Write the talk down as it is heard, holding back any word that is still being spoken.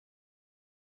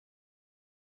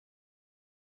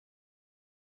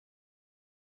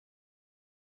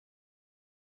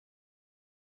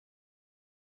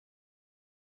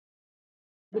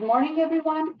Good morning,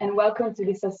 everyone, and welcome to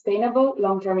the Sustainable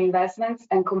Long-Term Investments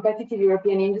and Competitive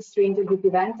European Industry Intergroup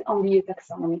event on the EU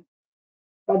Taxonomy.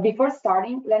 But before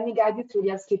starting, let me guide you through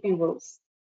the housekeeping rules.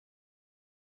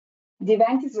 The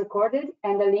event is recorded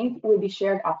and the link will be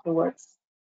shared afterwards.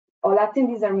 All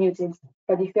attendees are muted,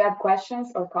 but if you have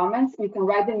questions or comments, you can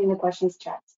write them in the questions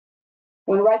chat.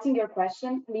 When writing your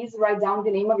question, please write down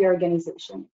the name of your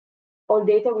organization. All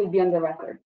data will be on the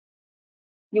record.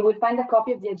 You will find a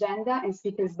copy of the agenda and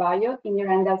speaker's bio in your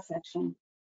handout section.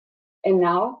 And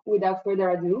now, without further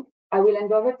ado, I will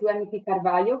hand over to MEP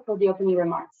Carvalho for the opening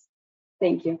remarks.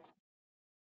 Thank you.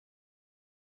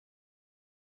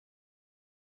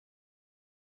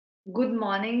 Good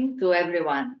morning to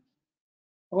everyone.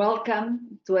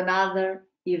 Welcome to another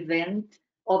event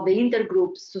of the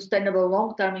Intergroup Sustainable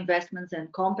Long-Term Investments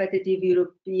and Competitive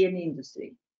European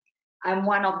Industry. I'm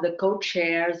one of the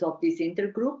co-chairs of this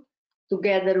intergroup,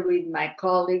 together with my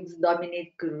colleagues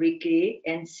Dominique Riquet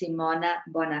and Simona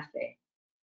Bonafé.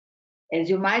 As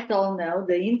you might all know,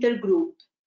 the intergroup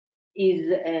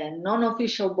is a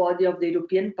non-official body of the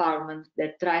European Parliament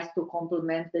that tries to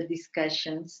complement the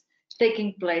discussions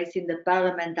taking place in the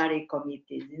parliamentary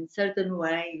committees. In certain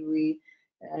way,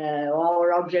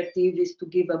 our objective is to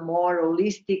give a more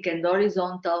holistic and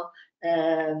horizontal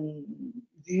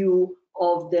view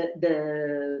of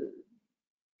the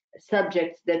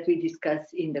subjects that we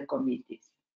discuss in the committees.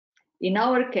 In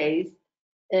our case,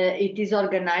 it is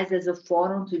organized as a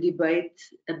forum to debate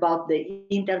about the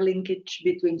interlinkage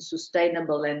between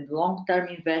sustainable and long-term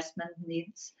investment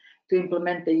needs to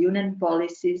implement the union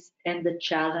policies and the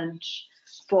challenge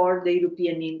for the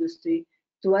European industry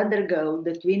to undergo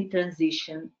the twin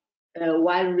transition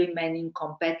while remaining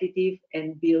competitive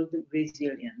and build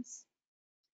resilience.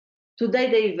 Today,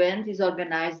 the event is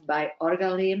organized by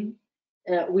Orgalim,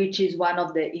 which is one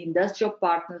of the industrial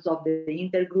partners of the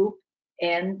intergroup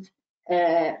and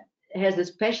has a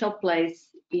special place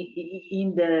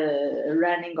in the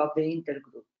running of the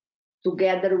intergroup.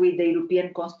 Together with the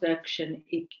European Construction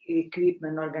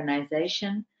Equipment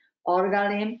Organization,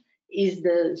 Orgalim is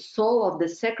the soul of the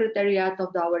secretariat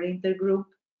of our intergroup,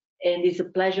 and it's a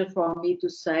pleasure for me to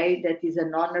say that it's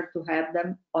an honor to have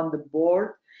them on the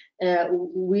board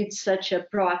with such a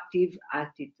proactive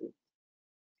attitude.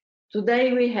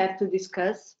 Today we have to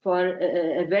discuss for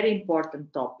a very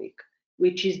important topic,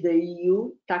 which is the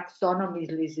EU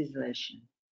taxonomy legislation.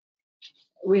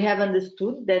 We have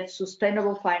understood that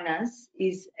sustainable finance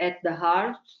is at the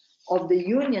heart of the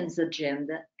Union's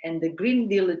agenda, and the Green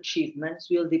Deal achievements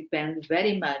will depend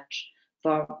very much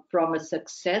from a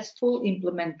successful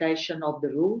implementation of the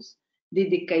rules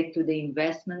dedicated to the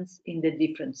investments in the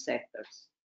different sectors.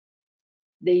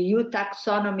 The EU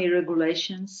taxonomy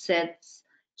regulation sets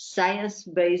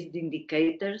science-based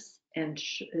indicators and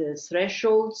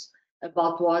thresholds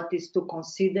about what is to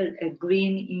consider a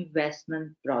green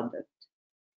investment product.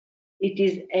 It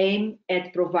is aimed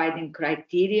at providing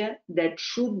criteria that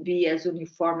should be as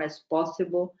uniform as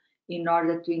possible in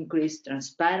order to increase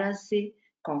transparency,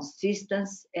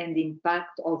 consistency, and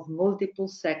impact of multiple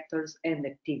sectors and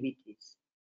activities.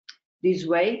 This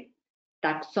way,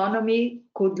 taxonomy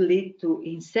could lead to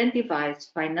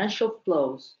incentivize financial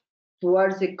flows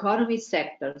towards economy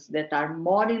sectors that are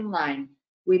more in line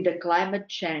with the climate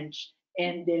change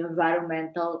and the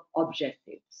environmental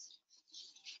objectives.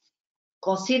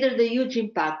 Consider the huge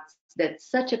impacts that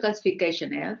such a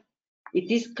classification has. It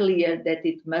is clear that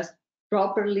it must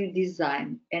properly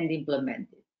design and implement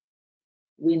it.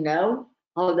 We know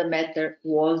how the matter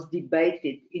was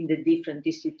debated in the different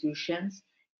institutions,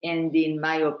 and in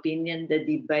my opinion, the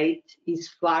debate is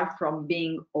far from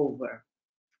being over,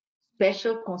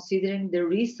 especially considering the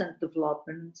recent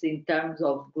developments in terms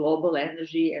of global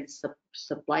energy and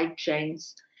supply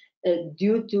chains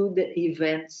due to the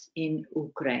events in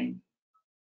Ukraine.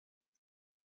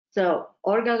 So,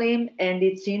 Orgalim and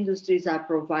its industries are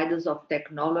providers of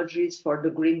technologies for the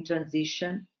green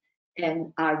transition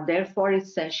and are therefore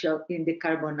essential in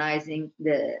decarbonizing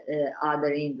the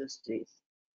other industries.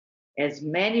 As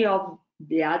many of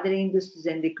the other industries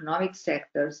and economic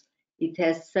sectors, it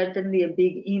has certainly a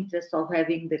big interest of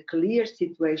having the clear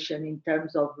situation in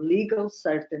terms of legal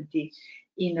certainty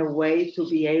in a way to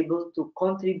be able to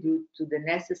contribute to the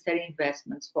necessary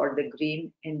investments for the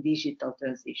green and digital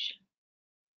transition.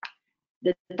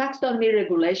 The taxonomy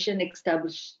regulation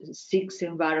establishes 6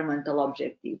 environmental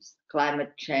objectives: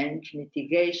 climate change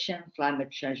mitigation,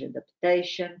 climate change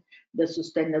adaptation, the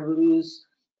sustainable use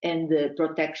and the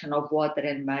protection of water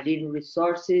and marine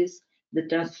resources, the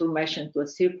transformation to a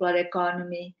circular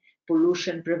economy,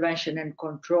 pollution prevention and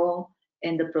control,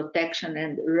 and the protection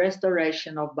and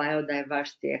restoration of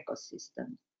biodiversity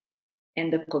ecosystems.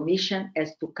 and the Commission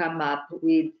has to come up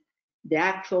with the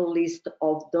actual list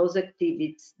of those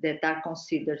activities that are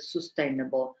considered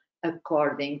sustainable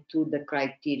according to the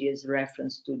criteria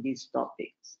referenced to these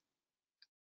topics.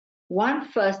 One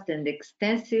first and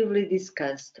extensively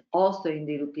discussed also in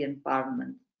the European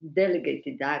Parliament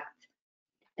delegated act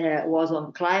was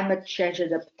on climate change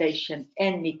adaptation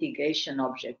and mitigation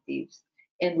objectives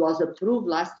and was approved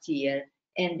last year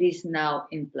and is now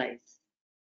in place.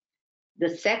 The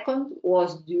second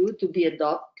was due to be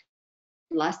adopted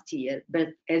last year, but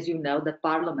as you know, the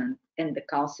Parliament and the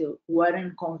Council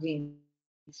weren't convinced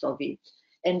of it,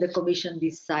 and the Commission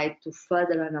decided to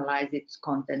further analyze its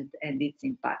content and its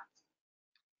impact.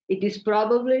 It is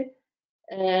probably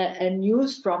a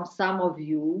news from some of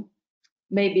you,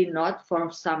 maybe not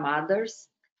for some others,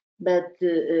 but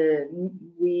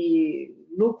we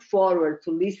look forward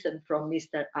to listen from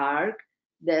Mr. Arg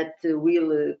that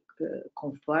will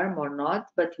confirm or not,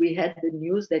 but we had the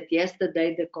news that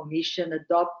yesterday the Commission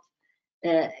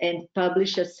adopted and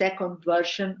published a second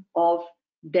version of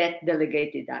that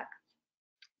delegated act.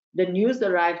 The news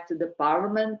arrived to the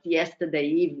Parliament yesterday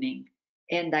evening,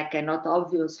 and I cannot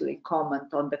obviously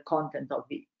comment on the content of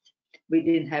it. We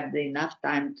didn't have enough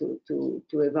time to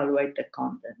evaluate the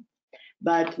content,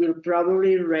 but will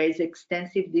probably raise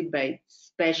extensive debates,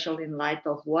 especially in light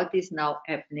of what is now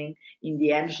happening in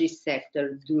the energy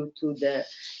sector due to the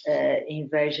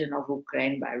invasion of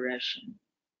Ukraine by Russia.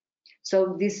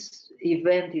 So this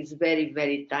event is very,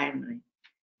 very timely.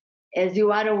 As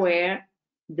you are aware,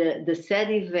 the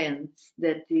sad events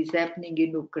that is happening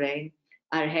in Ukraine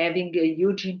are having a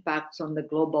huge impact on the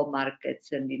global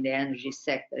markets and in the energy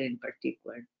sector in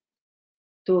particular.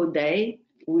 Today,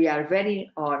 we are very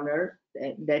honored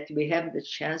that we have the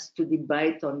chance to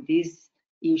debate on these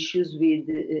issues with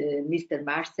Mr.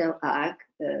 Marcel Haag,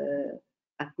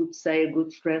 I could say a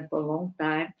good friend for a long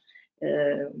time,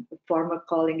 former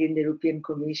colleague in the European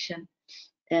Commission,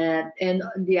 and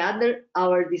the other,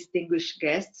 our distinguished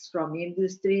guests from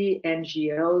industry,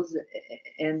 NGOs,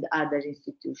 and other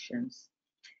institutions.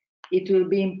 It will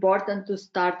be important to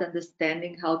start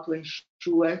understanding how to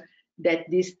ensure that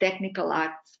these technical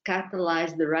acts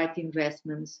catalyze the right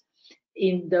investments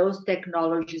in those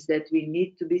technologies that we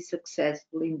need to be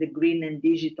successful in the green and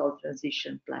digital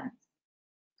transition plans.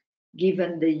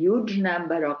 Given the huge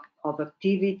number of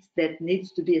activities that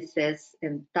needs to be assessed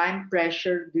and time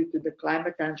pressure due to the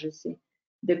climate urgency,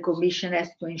 the Commission has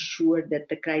to ensure that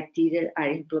the criteria are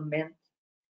implemented,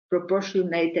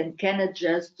 proportionate, and can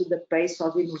adjust to the pace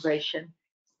of innovation,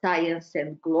 science,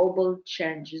 and global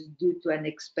changes due to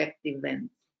unexpected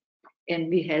events. And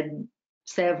we had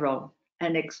several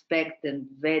unexpected,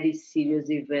 very serious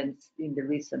events in the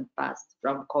recent past,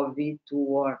 from COVID to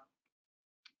war.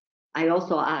 I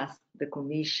also asked the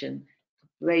Commission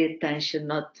to pay attention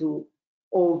not to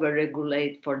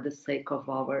over-regulate for the sake of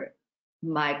our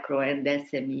micro and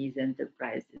SMEs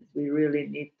enterprises. We really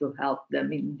need to help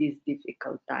them in these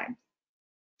difficult times.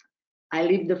 I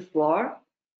leave the floor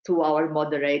to our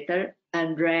moderator,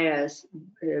 Andreas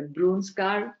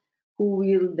Brunsgaard, who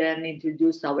will then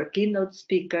introduce our keynote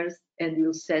speakers and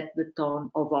will set the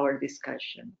tone of our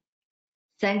discussion.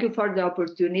 Thank you for the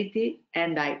opportunity,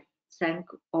 and I thank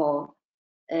all,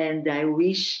 and I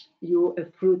wish you a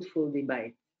fruitful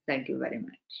debate. Thank you very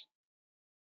much.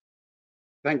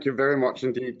 Thank you very much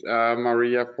indeed,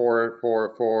 Maria,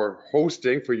 for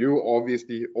hosting, for you,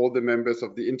 obviously, all the members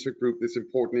of the intergroup, this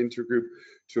important intergroup,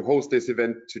 to host this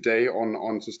event today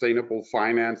on sustainable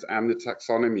finance and the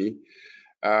taxonomy.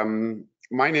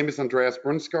 My name is Andreas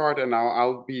Brunsgaard, and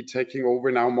I'll be taking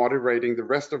over now, moderating the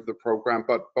rest of the program.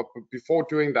 But before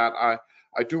doing that,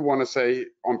 I do want to say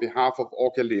on behalf of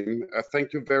Orgalim,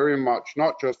 thank you very much,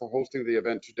 not just for hosting the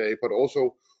event today, but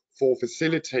also for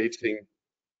facilitating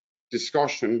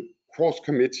discussion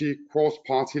cross-committee,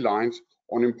 cross-party lines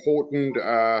on important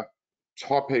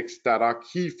topics that are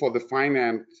key for the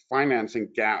financing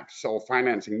gaps or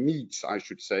financing needs, I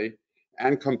should say,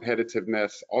 and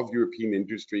competitiveness of European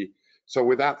industry. So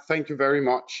with that, thank you very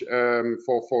much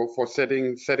for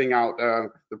setting out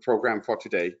the program for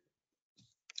today.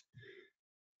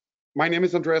 My name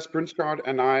is Andreas Brunsgaard,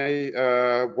 and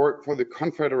I work for the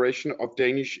Confederation of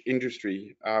Danish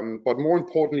Industry. But more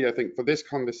importantly, I think for this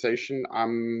conversation,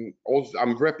 I'm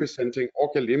representing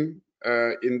Orgalim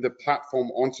in the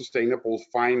platform on sustainable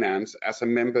finance as a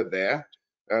member there.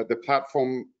 The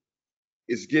platform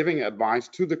is giving advice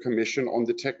to the Commission on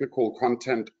the technical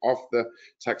content of the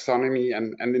taxonomy,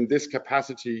 and in this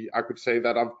capacity, I could say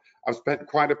that I've spent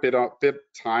quite a bit of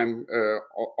time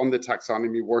on the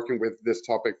taxonomy, working with this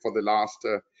topic for the last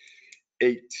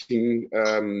 18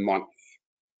 months.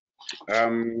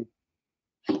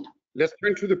 Let's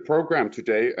turn to the program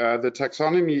today. The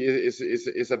taxonomy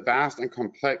is a vast and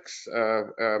complex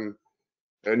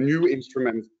a new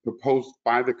instrument proposed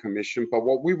by the Commission. But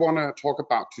what we want to talk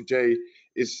about today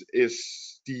is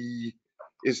the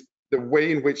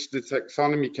way in which the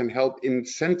taxonomy can help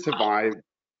incentivize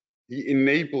the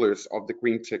enablers of the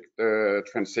green tech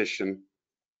transition.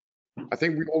 I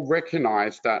think we all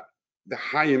recognize that the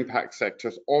high impact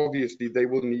sectors, obviously, they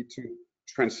will need to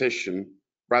transition,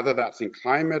 whether that's in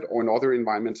climate or in other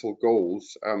environmental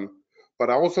goals. But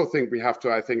I also think we have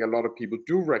to, I think a lot of people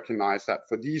do recognize that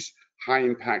for these high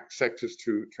impact sectors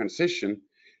to transition,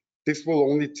 this will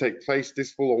only take place,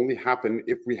 this will only happen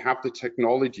if we have the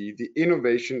technology, the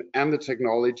innovation and the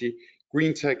technology,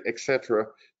 green tech, etc.,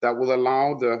 that will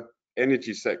allow the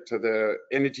energy sector, the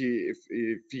energy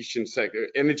efficient sector,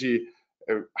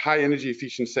 high energy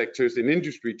efficient sectors in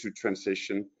industry to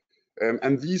transition.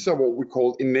 And these are what we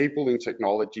call enabling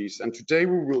technologies. And today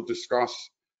we will discuss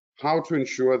how to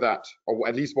ensure that, or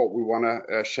at least what we want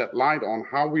to shed light on,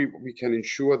 how we can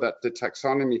ensure that the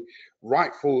taxonomy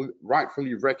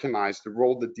rightfully recognize the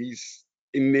role that these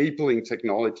enabling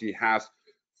technology has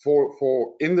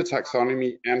for in the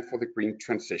taxonomy and for the green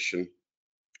transition.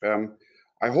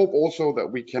 I hope also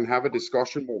that we can have a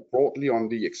discussion more broadly on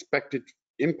the expected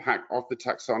impact of the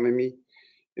taxonomy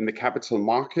in the capital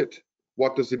market.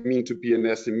 What does it mean to be an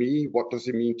SME? What does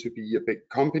it mean to be a big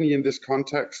company in this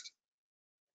context?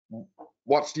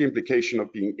 What's the implication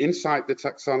of being inside the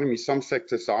taxonomy? Some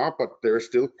sectors are, but there are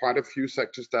still quite a few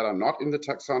sectors that are not in the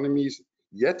taxonomies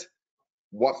yet.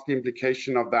 What's the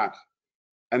implication of that?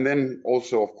 And then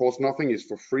also, of course, nothing is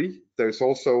for free. There's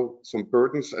also some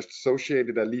burdens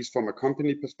associated, at least from a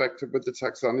company perspective, with the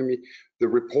taxonomy, the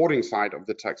reporting side of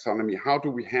the taxonomy. How do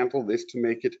we handle this to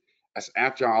make it as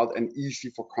agile and easy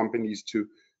for companies to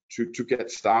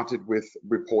get started with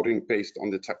reporting based on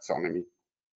the taxonomy?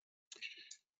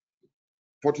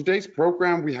 For today's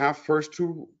program, we have first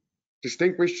two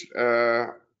distinguished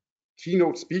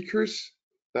keynote speakers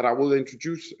that I will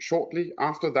introduce shortly.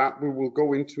 After that, we will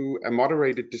go into a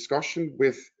moderated discussion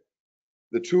with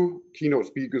the two keynote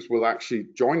speakers will actually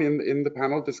join in the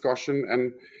panel discussion,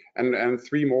 and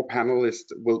three more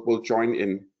panelists will join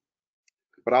in.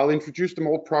 But I'll introduce them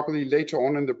all properly later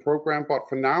on in the program. But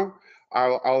for now,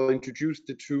 I'll introduce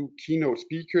the two keynote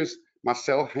speakers,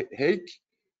 Marcel Haig,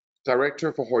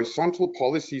 Director for Horizontal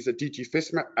Policies at DG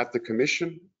FISMA at the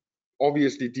Commission.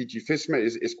 Obviously, DG FISMA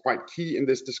is quite key in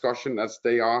this discussion, as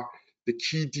they are the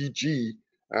key DG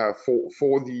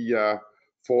for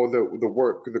the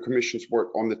work, the Commission's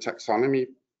work on the taxonomy.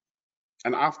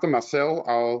 And after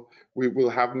Marcel, we will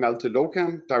have Malte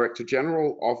Logan, Director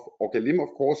General of Orgalim,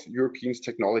 of course, European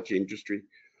technology industry.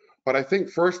 But I think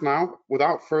first now,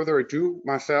 without further ado,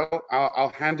 Marcel, I'll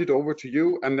hand it over to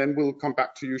you, and then we'll come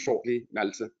back to you shortly,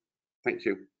 Malte. Thank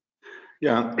you.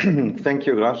 Yeah, thank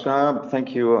you, Rasha.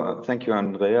 Thank you,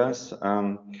 Andreas,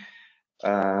 and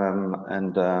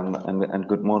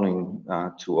good morning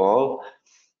to all.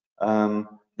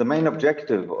 The main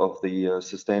objective of the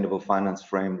Sustainable Finance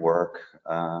Framework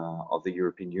of the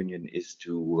European Union is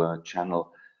to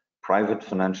channel private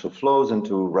financial flows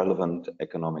into relevant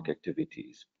economic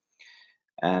activities.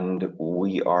 And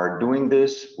we are doing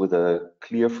this with a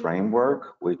clear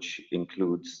framework, which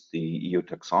includes the EU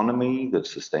taxonomy, the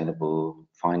Sustainable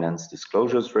Finance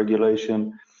Disclosures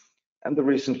Regulation, and the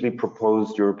recently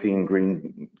proposed European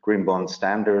Green Bond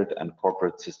Standard and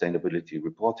Corporate Sustainability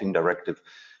Reporting Directive,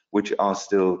 which are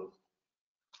still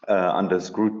under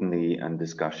scrutiny and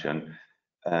discussion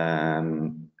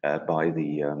by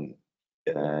the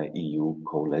EU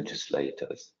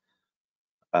co-legislators.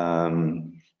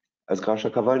 As Gracia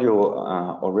Carvalho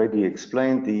already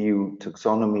explained, the EU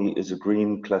taxonomy is a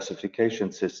green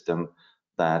classification system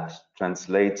that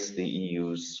translates the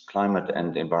EU's climate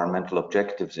and environmental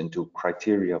objectives into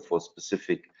criteria for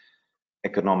specific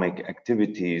economic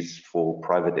activities for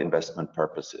private investment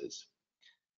purposes.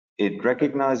 It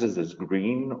recognizes as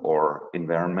green or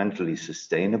environmentally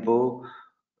sustainable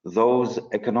those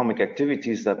economic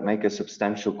activities that make a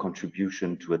substantial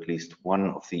contribution to at least one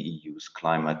of the EU's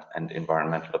climate and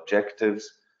environmental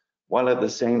objectives, while at the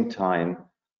same time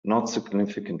not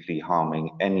significantly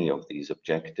harming any of these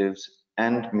objectives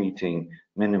and meeting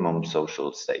minimum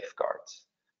social safeguards.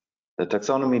 The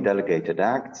taxonomy delegated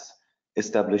acts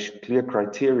establish clear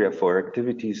criteria for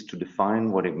activities to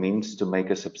define what it means to make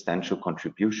a substantial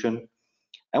contribution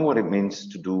and what it means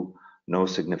to do no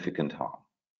significant harm.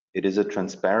 It is a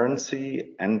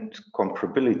transparency and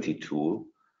comparability tool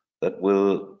that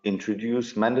will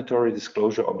introduce mandatory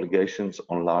disclosure obligations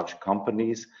on large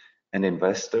companies and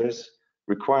investors,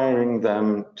 requiring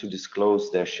them to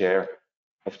disclose their share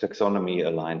of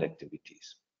taxonomy-aligned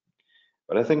activities.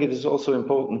 But I think it is also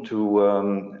important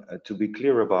to be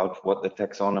clear about what the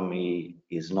taxonomy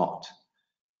is not.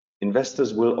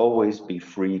 Investors will always be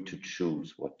free to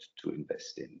choose what to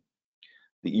invest in.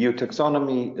 The EU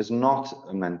taxonomy is not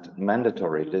a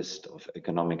mandatory list of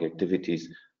economic activities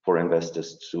for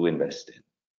investors to invest in,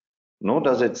 nor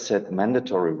does it set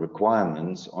mandatory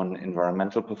requirements on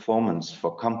environmental performance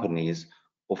for companies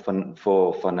or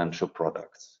for financial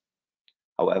products.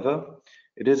 However,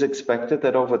 it is expected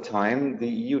that over time, the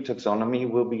EU taxonomy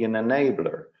will be an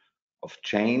enabler of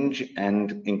change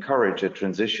and encourage a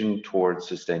transition towards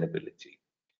sustainability.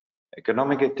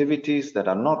 Economic activities that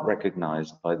are not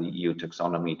recognized by the EU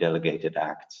taxonomy delegated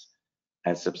acts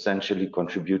as substantially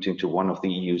contributing to one of the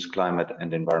EU's climate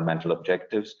and environmental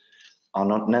objectives are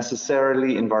not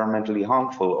necessarily environmentally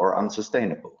harmful or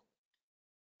unsustainable.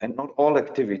 And not all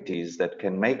activities that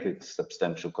can make a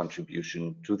substantial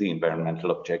contribution to the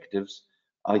environmental objectives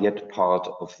are yet part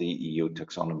of the EU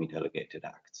taxonomy delegated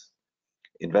acts.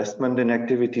 Investment in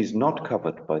activities not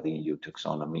covered by the EU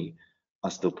taxonomy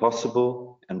are still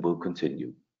possible and will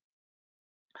continue.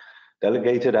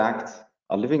 Delegated acts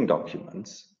are living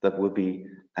documents that will be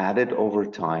added over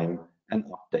time and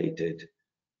updated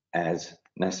as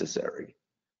necessary.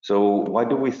 So why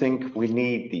do we think we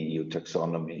need the EU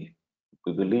taxonomy?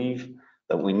 We believe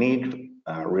that we need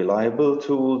reliable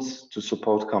tools to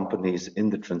support companies in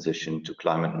the transition to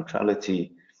climate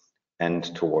neutrality and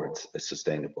towards a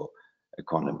sustainable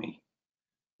economy.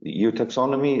 The EU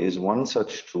taxonomy is one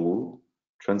such tool,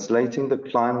 translating the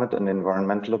climate and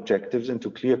environmental objectives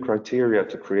into clear criteria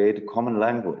to create a common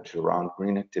language around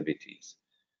green activities.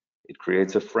 It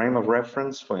creates a frame of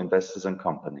reference for investors and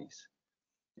companies.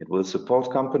 It will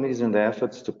support companies in their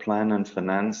efforts to plan and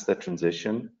finance their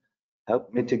transition,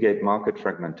 help mitigate market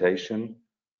fragmentation,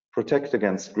 protect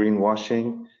against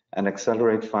greenwashing, and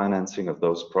accelerate financing of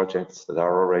those projects that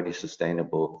are already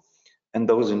sustainable and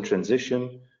those in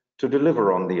transition to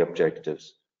deliver on the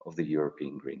objectives of the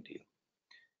European Green Deal.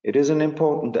 It is an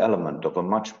important element of a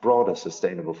much broader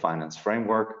sustainable finance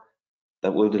framework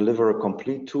that will deliver a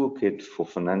complete toolkit for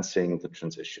financing the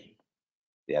transition.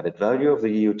 The added value of the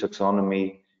EU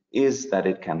taxonomy is that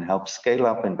it can help scale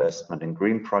up investment in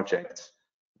green projects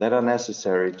that are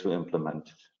necessary to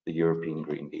implement the European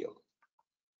Green Deal.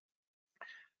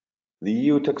 The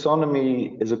EU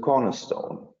taxonomy is a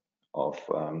cornerstone of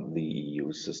the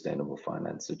EU's sustainable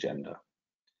finance agenda,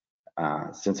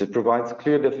 since it provides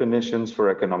clear definitions for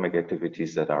economic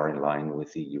activities that are in line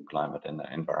with EU climate and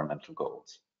environmental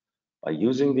goals. By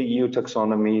using the EU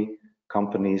taxonomy,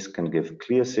 companies can give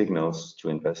clear signals to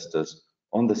investors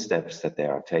on the steps that they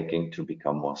are taking to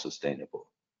become more sustainable.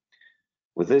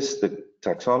 With this, the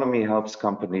taxonomy helps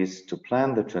companies to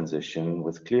plan the transition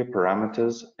with clear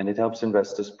parameters, and it helps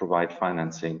investors provide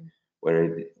financing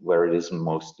where it is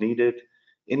most needed,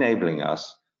 enabling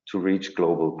us to reach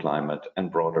global climate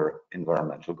and broader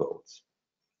environmental goals.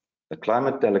 The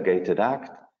Climate Delegated Act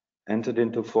entered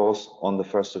into force on the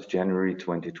 1st of January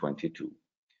 2022.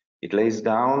 It lays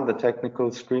down the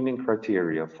technical screening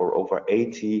criteria for over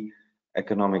 80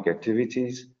 economic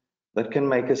activities that can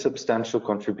make a substantial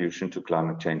contribution to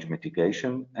climate change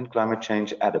mitigation and climate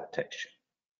change adaptation.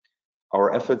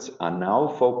 Our efforts are now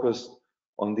focused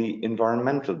on the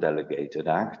Environmental Delegated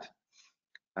Act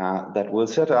that will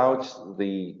set out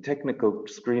the technical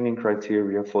screening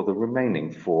criteria for the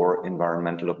remaining 4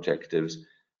 environmental objectives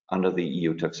under the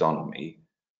EU taxonomy: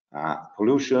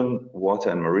 pollution, water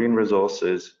and marine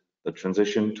resources, the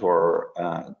transition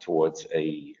towards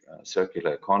a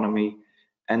circular economy,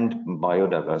 and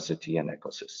biodiversity and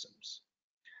ecosystems.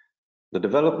 The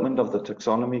development of the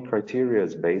taxonomy criteria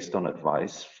is based on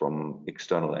advice from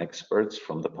external experts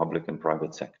from the public and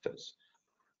private sectors,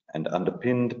 and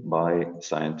underpinned by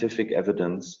scientific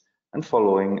evidence and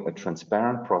following a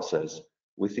transparent process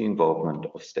with the involvement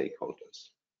of stakeholders.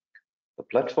 The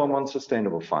Platform on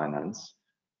Sustainable Finance,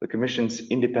 the Commission's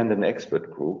independent expert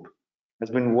group, has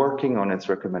been working on its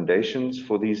recommendations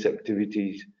for these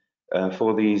activities,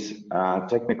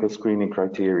 technical screening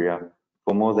criteria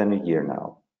for more than a year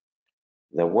now.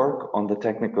 Their work on the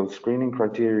technical screening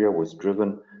criteria was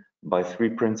driven by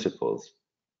 3 principles.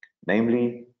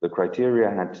 Namely, the criteria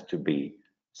had to be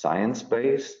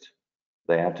science-based,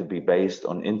 they had to be based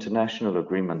on international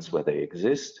agreements where they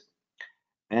exist,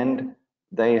 and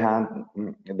they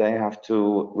have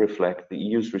to reflect the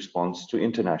EU's response to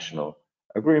international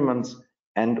agreements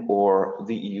and/or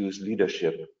the EU's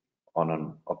leadership on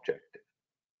an objective.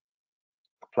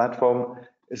 The platform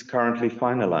is currently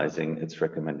finalizing its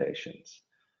recommendations.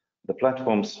 The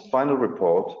platform's final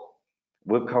report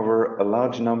will cover a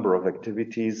large number of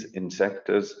activities in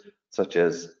sectors such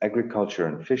as agriculture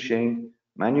and fishing,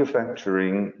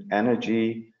 manufacturing,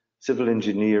 energy, civil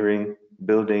engineering,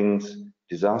 buildings,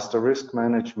 disaster risk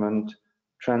management,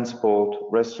 transport,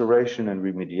 restoration and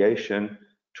remediation,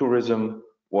 tourism,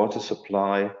 water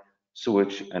supply,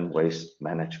 sewage and waste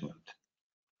management.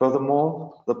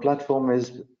 Furthermore, the platform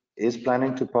is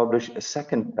planning to publish a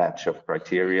second batch of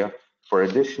criteria for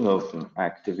additional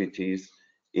activities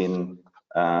in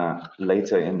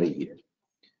later in the year.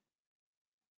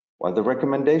 While the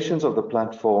recommendations of the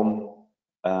platform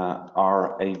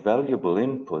are a valuable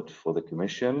input for the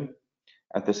Commission,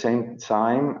 at the same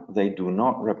time, they do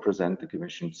not represent the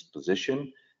Commission's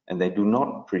position and they do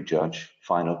not prejudge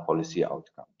final policy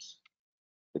outcomes.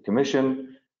 The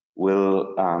Commission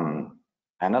will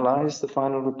analyze the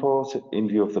final report in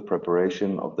view of the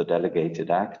preparation of the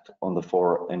delegated act on the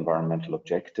 4 environmental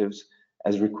objectives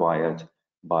as required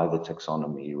by the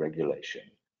taxonomy regulation.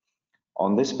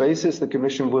 On this basis, the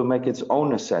Commission will make its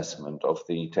own assessment of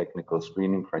the technical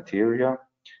screening criteria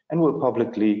and will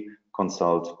publicly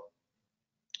consult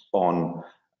on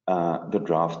the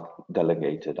draft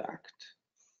delegated act.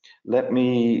 Let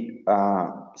me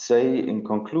say in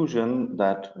conclusion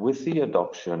that with the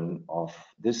adoption of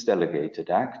this delegated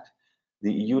act,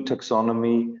 the EU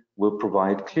taxonomy will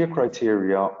provide clear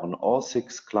criteria on all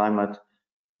 6 climate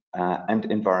and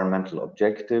environmental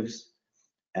objectives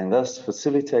and thus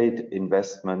facilitate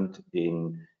investment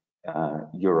in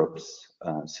Europe's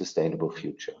sustainable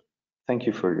future. Thank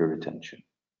you for your attention.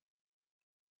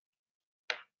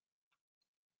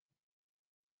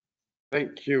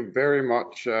 Thank you very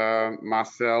much,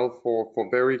 Marcel, for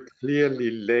very clearly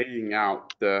laying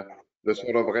out the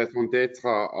sort of raison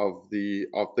d'etre of the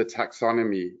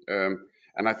taxonomy.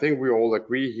 And I think we all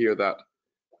agree here that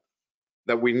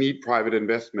we need private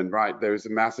investment, right? There is a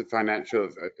massive financial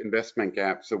investment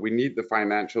gap, so we need the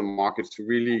financial markets to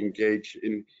really engage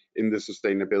in the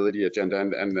sustainability agenda,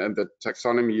 and the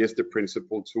taxonomy is the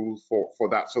principal tool for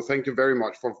that. So thank you very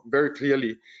much for very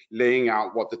clearly laying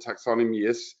out what the taxonomy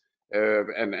is.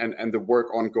 And the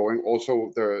work ongoing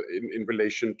also in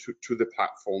relation to the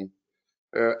platform.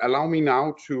 Allow me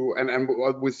now to, and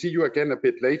we'll see you again a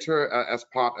bit later as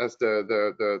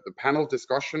the panel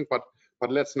discussion, but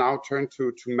let's now turn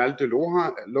to Malte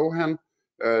Lohan,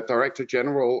 Director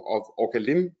General of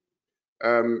Orgalim.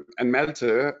 And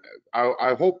Malte,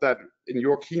 I hope that in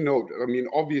your keynote, I mean,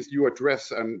 obviously you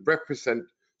address and represent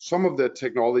some of the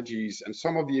technologies and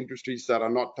some of the industries that are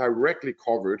not directly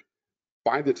covered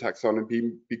by the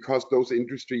taxonomy, because those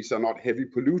industries are not heavy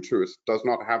polluters, does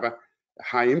not have a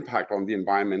high impact on the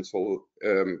environmental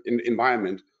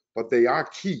environment, but they are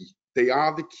key. They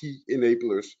are the key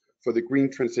enablers for the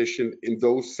green transition in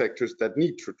those sectors that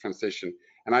need to transition.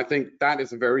 And I think that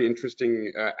is a very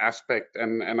interesting aspect,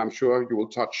 and I'm sure you will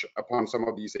touch upon some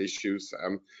of these issues.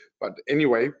 But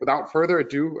anyway, without further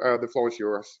ado, the floor is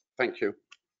yours. Thank you.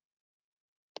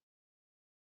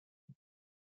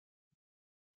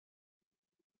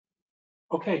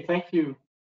 Okay, thank you,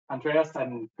 Andreas,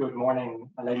 and good morning,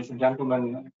 ladies and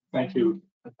gentlemen. Thank you,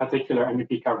 in particular,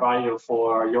 MEP Carvalho,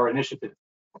 for your initiative.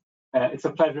 It's a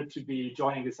pleasure to be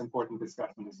joining this important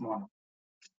discussion this morning.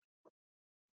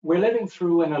 We're living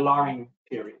through an alarming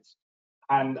period,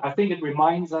 and I think it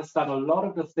reminds us that a lot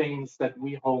of the things that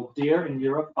we hold dear in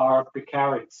Europe are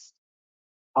precarious.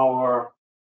 Our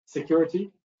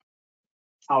security,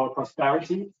 our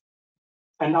prosperity,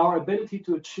 and our ability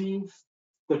to achieve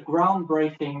the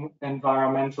groundbreaking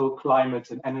environmental,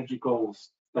 climate, and energy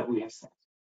goals that we have set.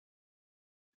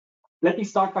 Let me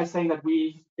start by saying that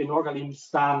we in Orgalim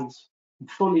stand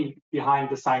fully behind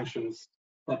the sanctions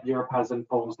that Europe has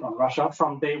imposed on Russia.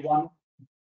 From day one,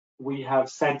 we have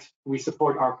said we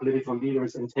support our political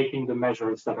leaders in taking the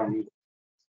measures that are needed.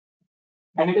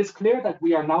 And it is clear that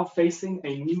we are now facing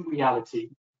a new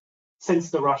reality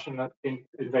since the Russian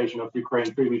invasion of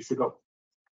Ukraine 3 weeks ago.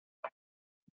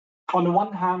 On the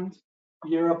one hand,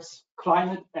 Europe's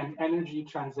climate and energy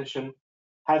transition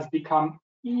has become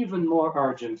even more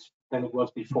urgent than it was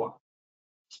before.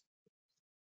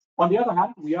 On the other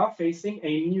hand, we are facing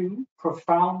a new,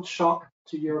 profound shock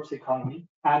to Europe's economy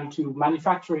and to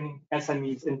manufacturing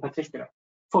SMEs in particular,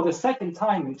 for the second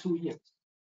time in 2 years.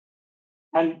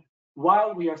 And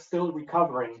while we are still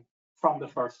recovering from the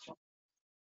first shock.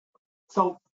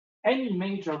 So any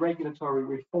major regulatory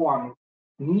reform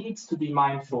needs to be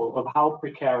mindful of how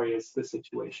precarious the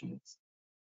situation is.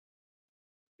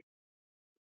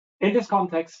 In this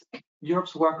context,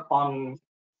 Europe's work on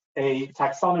a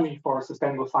taxonomy for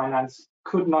sustainable finance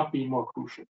could not be more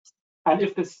crucial. And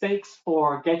if the stakes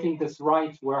for getting this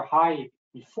right were high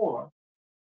before,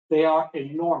 they are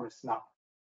enormous now.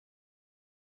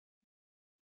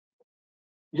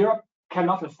 Europe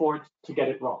cannot afford to get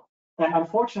it wrong. And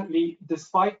unfortunately,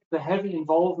 despite the heavy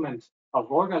involvement of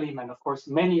Orgalim and of course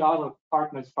many other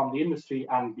partners from the industry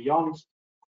and beyond,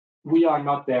 we are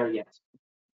not there yet.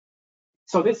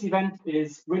 So this event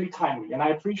is really timely, and I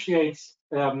appreciate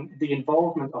the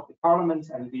involvement of the Parliament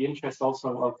and the interest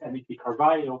also of MEP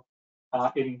Carvalho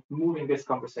in moving this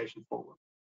conversation forward.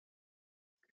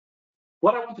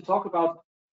 What I want to talk about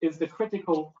is the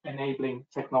critical enabling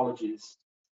technologies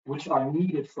which are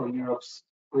needed for Europe's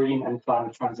green and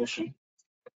climate transition,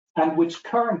 and which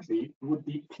currently would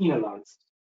be penalized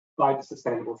by the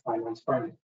sustainable finance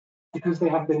framework because they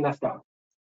have been left out.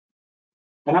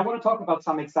 And I want to talk about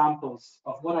some examples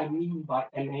of what I mean by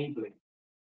enabling,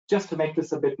 just to make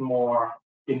this a bit more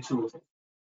intuitive.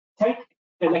 Take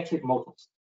electric motors.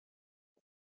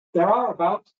 There are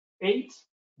about 8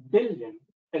 billion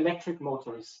electric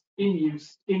motors in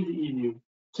use in the EU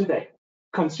today,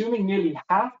 consuming nearly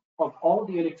half of all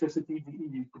the electricity the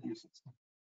EU produces.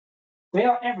 They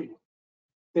are everywhere.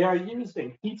 They are used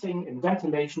in heating, in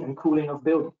ventilation and cooling of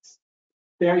buildings.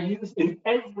 They are used in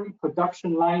every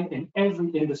production line in every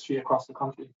industry across the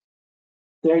country.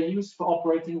 They're used for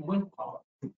operating wind power.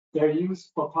 They're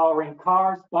used for powering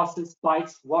cars, buses,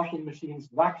 bikes, washing machines,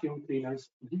 vacuum cleaners,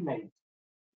 you name it.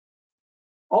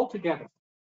 Altogether,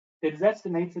 it is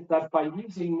estimated that by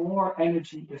using more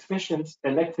energy efficient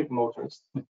electric motors,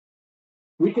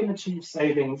 we can achieve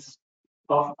savings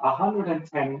of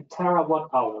 110 terawatt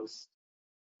hours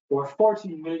or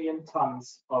 40 million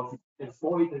tons of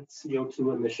avoided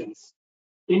CO2 emissions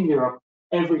in Europe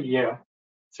every year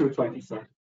through 2030.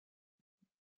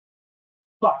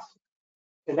 But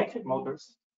electric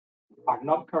motors are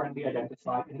not currently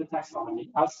identified in the taxonomy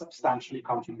as substantially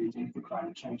contributing to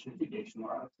climate change mitigation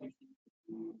or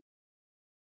adaptation.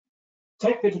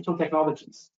 Take digital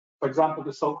technologies, for example,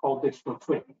 the so-called digital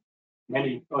twin.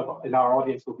 Many in our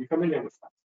audience will be familiar with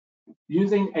that.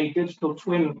 Using a digital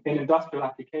twin in industrial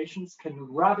applications can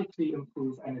radically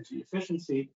improve energy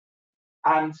efficiency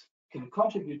and can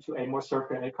contribute to a more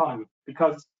circular economy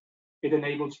because it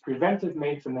enables preventive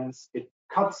maintenance, it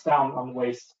cuts down on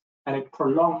waste, and it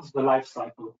prolongs the life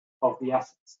cycle of the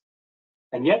assets.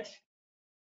 And yet,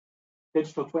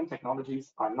 digital twin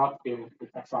technologies are not in the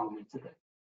taxonomy today.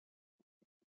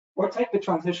 Or take the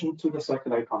transition to the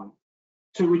circular economy.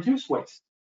 To reduce waste,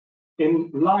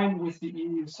 in line with the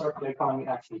EU Circular Economy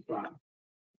Action Plan,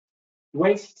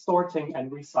 waste sorting and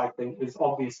recycling is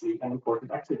obviously an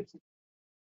important activity.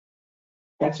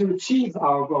 And to achieve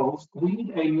our goals, we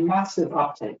need a massive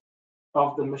uptake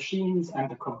of the machines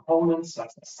and the components,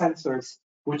 such as sensors,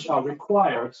 which are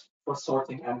required for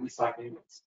sorting and recycling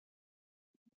waste.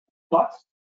 But,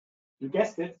 you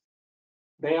guessed it,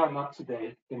 they are not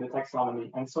today in the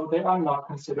taxonomy, and so they are not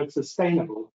considered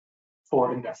sustainable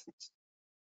for investments.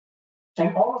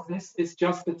 And all of this is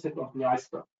just the tip of the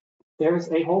iceberg. There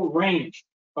is a whole range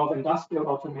of industrial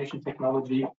automation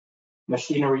technology,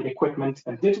 machinery, equipment,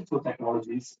 and digital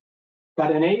technologies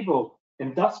that enable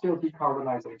industrial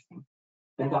decarbonization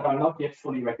and that are not yet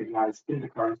fully recognized in the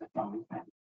current taxonomy plan.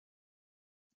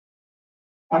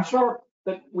 I'm sure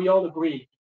that we all agree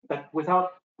that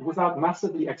without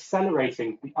massively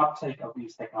accelerating the uptake of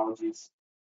these technologies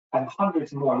and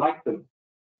hundreds more like them,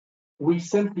 we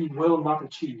simply will not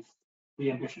achieve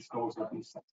the ambitious goals that we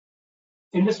set.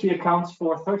 Industry accounts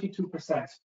for 32%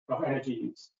 of energy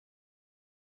use.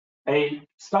 A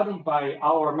study by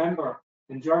our member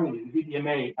in Germany, the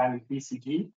VDMA and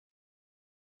BCG,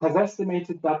 has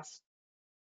estimated that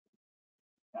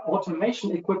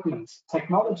automation equipment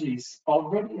technologies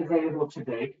already available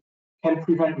today can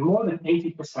prevent more than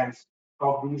 80%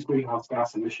 of these greenhouse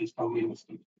gas emissions from the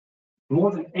industry.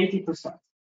 More than 80%.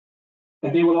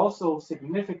 And they will also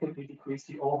significantly decrease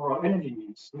the overall energy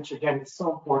use, which again is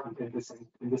so important in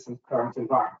this current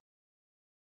environment.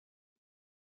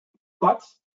 But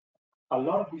a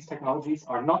lot of these technologies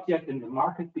are not yet in the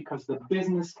market because the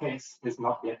business case is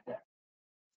not yet there.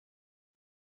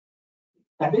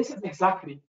 And this is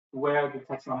exactly where the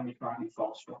taxonomy currently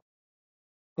falls short.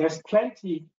 There's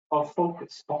plenty of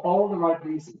focus for all the right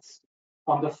reasons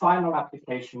on the final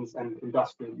applications and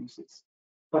industrial uses.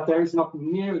 But there is not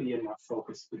nearly enough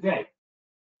focus today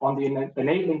on the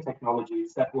enabling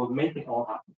technologies that will make it all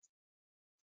happen.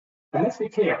 And let's be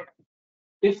clear,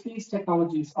 if these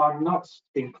technologies are not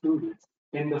included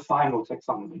in the final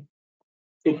taxonomy,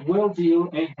 it will deal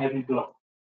a heavy blow.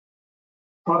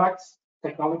 Products,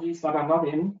 technologies that are not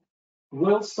in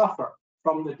will suffer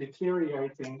from the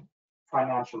deteriorating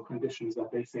financial conditions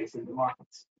that they face in the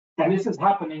markets. And this is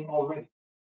happening already.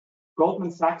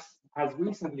 Goldman Sachs has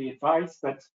recently advised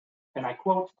that, and I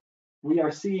quote, we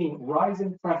are seeing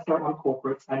rising pressure on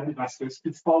corporates and investors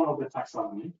to follow the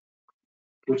taxonomy,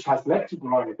 which has led to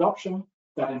growing adoption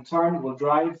that in turn will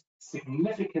drive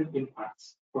significant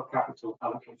impacts for capital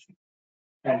allocation.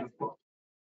 End of quote.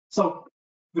 So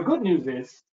the good news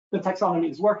is the taxonomy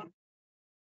is working.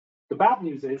 The bad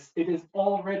news is it is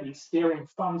already steering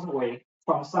funds away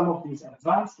from some of these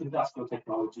advanced industrial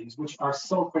technologies, which are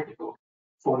so critical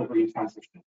for the green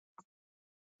transition.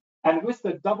 And with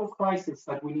the double crisis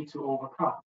that we need to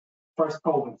overcome, first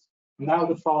COVID, now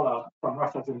the fallout from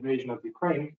Russia's invasion of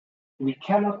Ukraine, we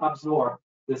cannot absorb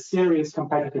the serious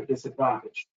competitive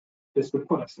disadvantage this would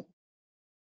put us in.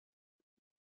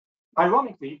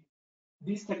 Ironically,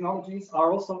 these technologies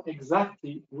are also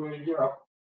exactly where Europe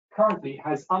currently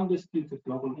has undisputed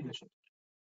global leadership.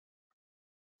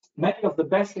 Many of the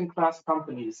best-in-class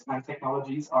companies and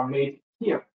technologies are made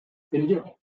here in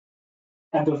Europe,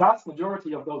 and the vast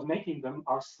majority of those making them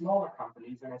are smaller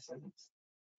companies and SMEs.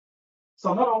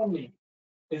 So not only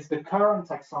is the current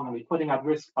taxonomy putting at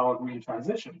risk our green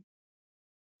transition,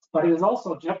 but it is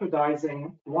also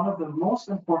jeopardizing one of the most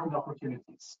important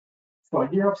opportunities for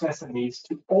Europe's SMEs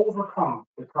to overcome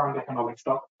the current economic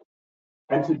shock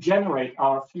and to generate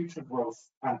our future growth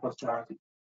and prosperity.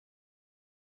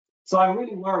 So I'm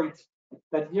really worried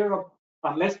that Europe,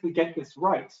 unless we get this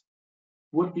right,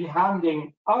 would be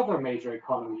handing other major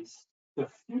economies the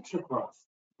future growth,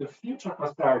 the future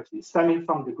prosperity stemming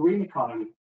from the green economy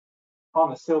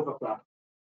on a silver platter.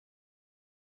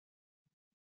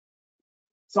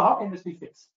 So how can this be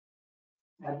fixed?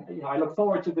 And I look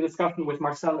forward to the discussion with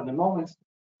Marcel in a moment,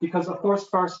 because of course,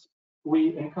 first,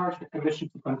 we encourage the Commission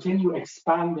to continue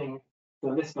expanding the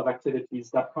list of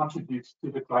activities that contribute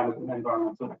to the climate and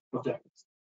environmental objectives.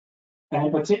 And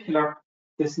in particular,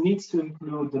 this needs to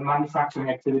include the manufacturing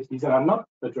activities that are not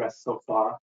addressed so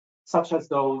far, such as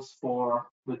those for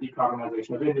the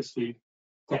decarbonization of industry,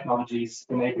 technologies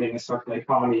enabling a circular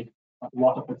economy,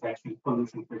 water protection,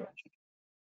 pollution prevention.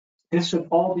 This should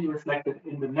all be reflected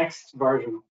in the next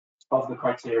version of the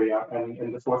criteria and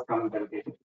in the forthcoming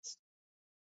delegated acts.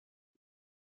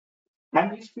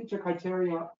 And these future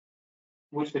criteria,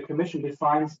 which the Commission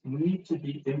defines, need to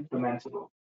be implementable,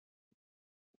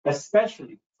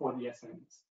 especially for the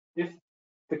SMEs. If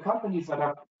the companies that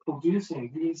are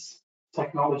producing these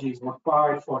technologies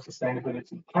required for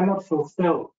sustainability cannot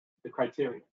fulfill the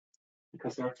criteria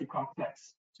because they are too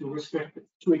complex, too restrictive,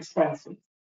 too expensive,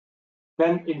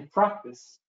 then in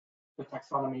practice, the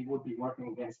taxonomy would be working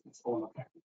against its own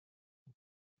objective.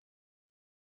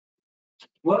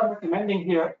 What I'm recommending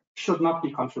here should not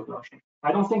be controversial.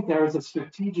 I don't think there is a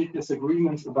strategic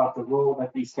disagreement about the role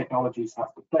that these technologies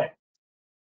have to play.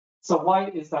 So why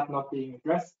is that not being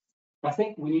addressed? I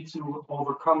think we need to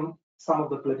overcome some of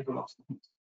the political obstacles.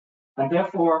 And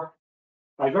therefore,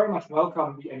 I very much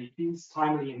welcome the MEP's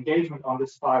timely engagement on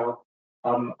this file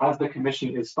as the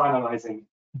Commission is finalizing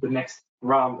the next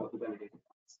round of the delegated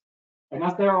acts. And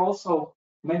as there are also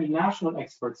many national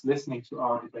experts listening to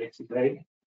our debate today,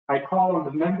 I call on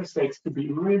the member states to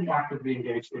be really actively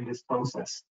engaged in this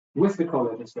process with the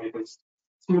co-legislators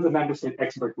through the member state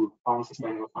expert group on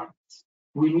sustainable finance.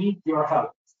 We need your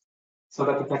help so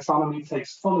that the taxonomy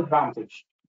takes full advantage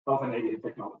of enabling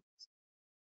technologies.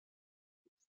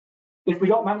 If we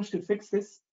don't manage to fix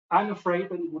this, I'm afraid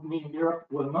that it would mean Europe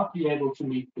will not be able to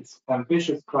meet its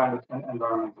ambitious climate and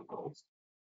environmental goals.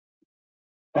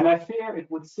 And I fear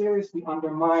it would seriously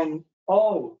undermine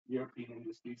all European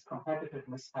industries'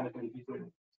 competitiveness and ability to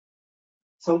innovate.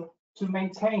 So to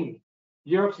maintain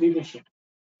Europe's leadership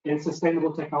in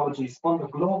sustainable technologies on the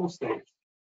global stage,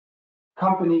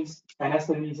 companies and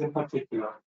SMEs in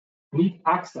particular need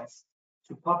access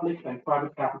to public and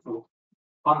private capital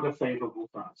under favorable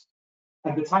terms.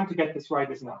 And the time to get this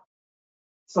right is now.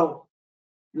 So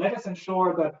let us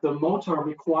ensure that the motor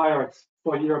required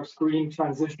for Europe's green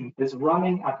transition is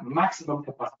running at maximum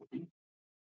capacity.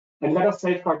 And let us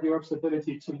safeguard Europe's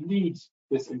ability to lead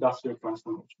this industrial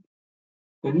transformation.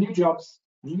 The new jobs,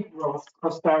 new growth,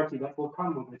 prosperity that will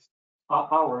come with it are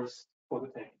ours for the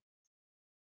taking.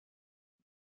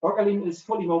 Orgalim is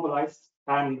fully mobilized,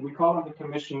 and we call on the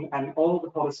Commission and all the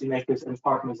policymakers and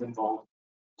partners involved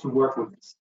to work with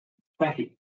this. Thank you.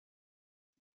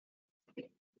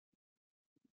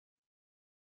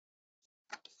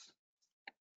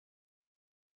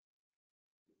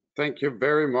 Thank you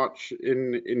very much.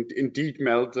 Indeed,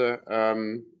 Malte.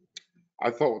 I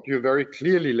thought you very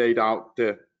clearly laid out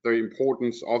the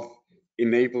importance of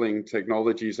enabling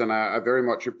technologies, and I very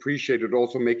much appreciated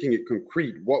also making it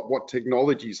concrete. What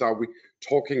technologies are we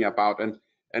talking about? And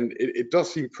it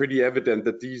does seem pretty evident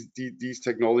that these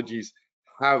technologies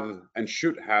have and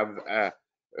should have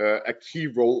a key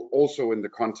role also in the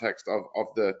context of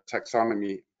the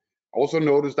taxonomy. Also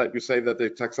notice that you say that the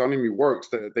taxonomy works.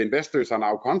 The investors are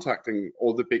now contacting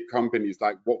all the big companies,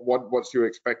 like what's your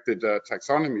expected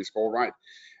taxonomy score, right?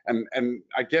 And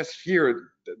I guess here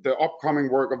the upcoming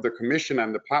work of the Commission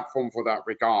and the platform for that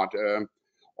regard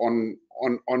on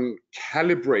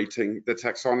calibrating the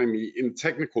taxonomy in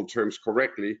technical terms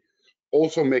correctly,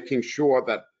 also making sure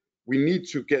that we need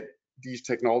to get these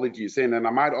technologies in. And I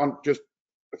might just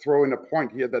throw in a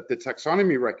point here that the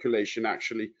taxonomy regulation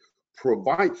actually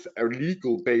provides a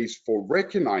legal base for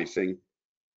recognizing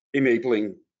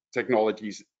enabling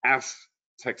technologies as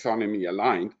taxonomy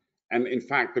aligned. And in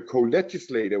fact, the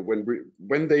co-legislator,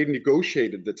 when they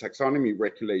negotiated the taxonomy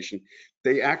regulation,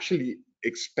 they actually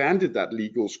expanded that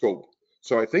legal scope.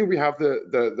 So I think we have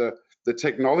the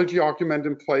technology argument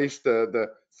in place, the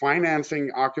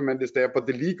financing argument is there, but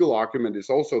the legal argument is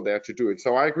also there to do it.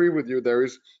 So I agree with you. There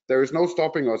is no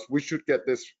stopping us. We should get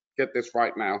this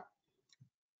right now.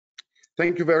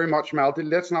 Thank you very much, Malte.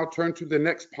 Let's now turn to the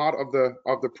next part of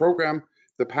the program,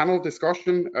 the panel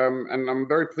discussion, and I'm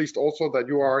very pleased also that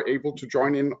you are able to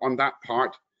join in on that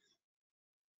part.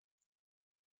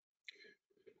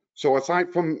 So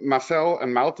aside from Marcel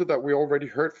and Malte that we already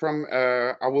heard from,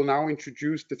 I will now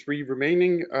introduce the three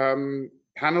remaining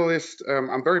panelists.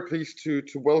 I'm very pleased to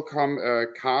welcome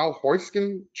Karl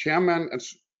Heusgen, Chairman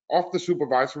of the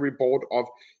Supervisory Board of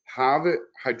Have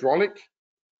Hydraulic,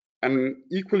 and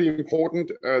equally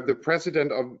important, the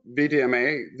President of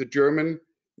VDMA, the German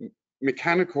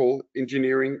mechanical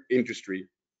engineering industry.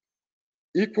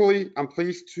 Equally, I'm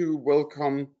pleased to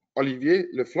welcome Olivier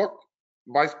Lefloc,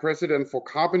 Vice President for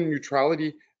Carbon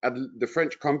Neutrality at the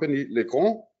French company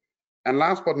Legrand. And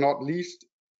last but not least,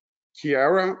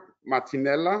 Chiara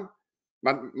Martinelli,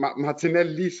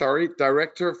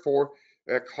 Director for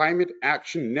Climate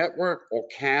Action Network, or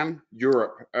CAN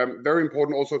Europe. Very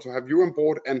important also to have you on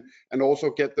board and also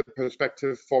get the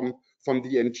perspective from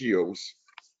the NGOs.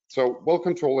 So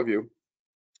welcome to all of you.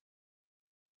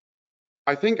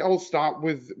 I think I'll start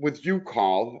with you,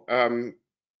 Karl.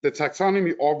 The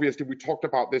taxonomy, obviously, we talked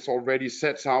about this already,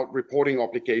 sets out reporting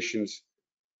obligations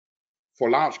for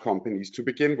large companies, to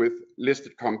begin with,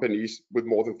 listed companies with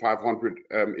more than 500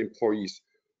 employees.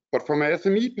 But from an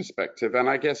SME perspective, and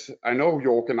I guess I know you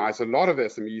organize a lot of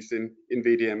SMEs in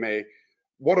VDMA,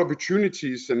 what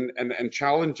opportunities and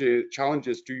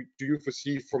challenges do you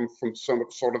foresee from some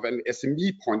sort of an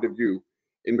SME point of view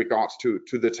in regards to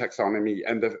the taxonomy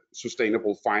and the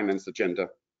sustainable finance agenda?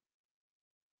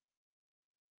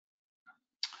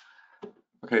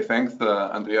 Okay, thanks,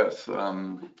 Andreas,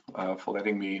 for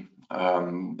letting me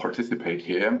participate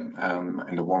here,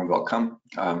 and a warm welcome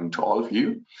to all of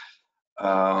you.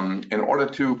 In order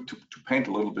to paint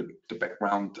a little bit the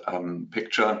background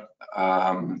picture,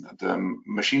 the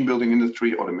machine building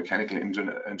industry or the mechanical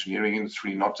engineering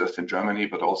industry, not just in Germany,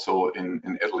 but also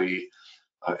in Italy,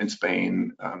 in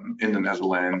Spain, in the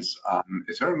Netherlands,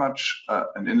 is very much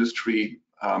an industry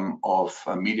of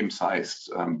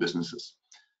medium-sized businesses.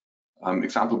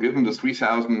 Example given,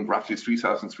 the roughly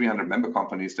 3,300 member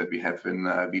companies that we have in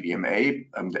VDMA,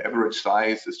 the average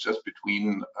size is just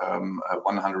between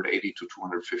 180 to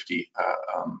 250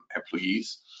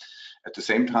 employees. At the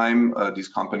same time, these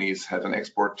companies have an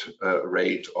export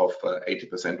rate of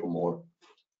 80% or more.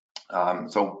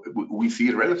 So we see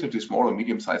relatively small and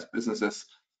medium-sized businesses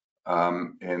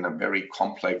in a very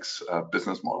complex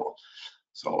business model.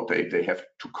 So they have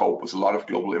to cope with a lot of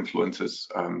global influences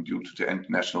due to the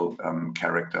international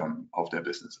character of their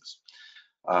businesses.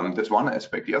 That's one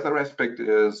aspect. The other aspect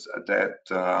is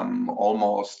that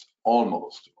almost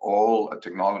all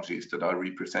technologies that are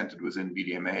represented within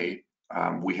VDMA,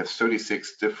 we have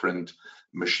 36 different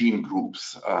machine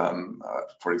groups,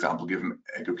 for example, given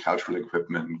agricultural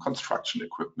equipment, construction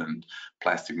equipment,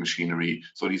 plastic machinery.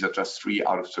 So these are just 3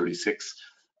 out of 36.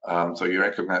 So you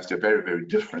recognize they're very, very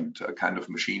different kind of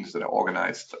machines that are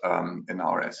organized in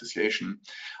our association.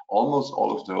 Almost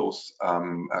all of those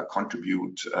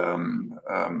contribute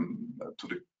to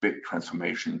the big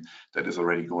transformation that is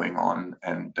already going on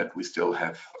and that we still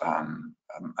have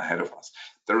ahead of us.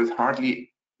 There is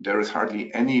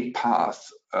hardly any path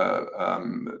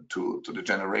to the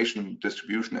generation,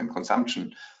 distribution, and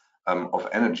consumption of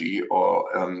energy or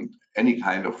any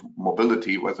kind of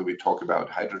mobility, whether we talk about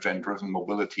hydrogen-driven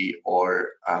mobility or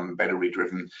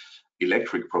battery-driven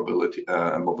electric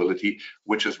mobility,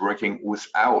 which is working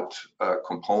without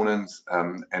components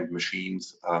and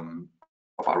machines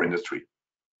of our industry.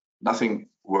 Nothing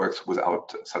works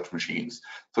without such machines.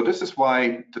 So this is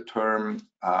why the term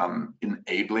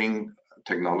enabling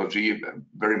technology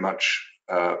very much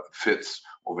fits,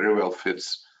 or very well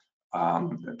fits,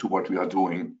 to what we are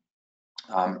doing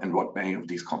and what many of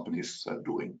these companies are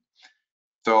doing.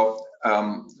 So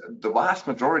the vast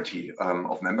majority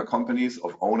of member companies,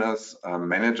 of owners,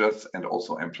 managers, and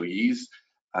also employees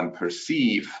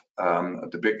perceive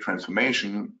the big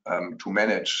transformation to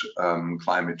manage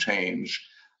climate change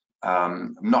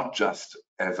not just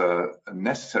as a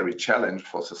necessary challenge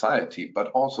for society, but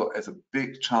also as a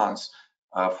big chance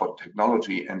for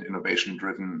technology and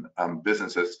innovation-driven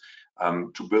businesses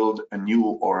to build a new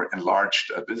or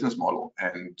enlarged business model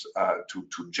and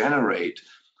to generate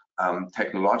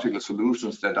technological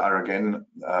solutions that are again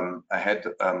ahead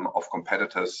of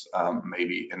competitors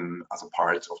maybe in other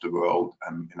parts of the world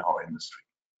in our industry.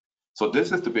 So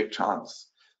this is the big chance.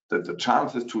 The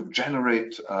chance is to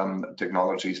generate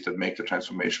technologies that make the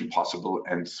transformation possible,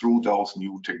 and through those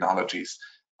new technologies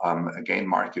gain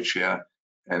market share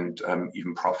and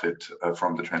even profit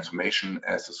from the transformation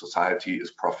as the society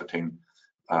is profiting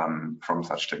from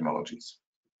such technologies.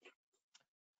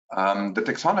 The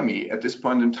taxonomy at this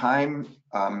point in time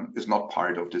is not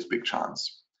part of this big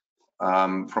chance.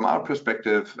 From our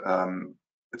perspective,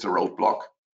 it's a roadblock.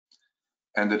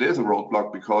 And it is a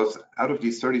roadblock because out of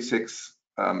these 36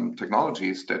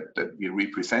 technologies that we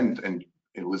represent, and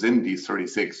within these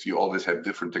 36, you always have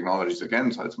different technologies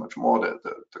again, so it's much more,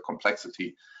 the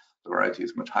complexity, the variety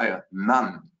is much higher.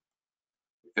 None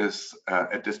is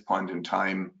at this point in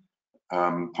time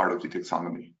part of the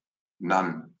taxonomy.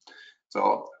 None.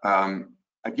 So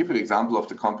I give you an example of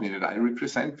the company that I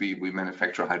represent. We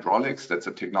manufacture hydraulics. That's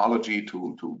a technology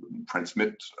to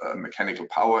transmit mechanical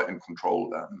power and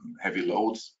control heavy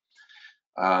loads.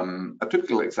 A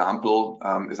typical example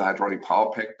is a hydraulic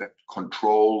power pack that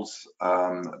controls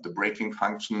the braking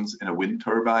functions in a wind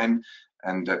turbine,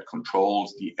 and that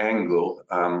controls the angle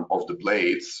of the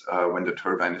blades when the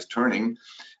turbine is turning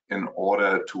in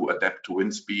order to adapt to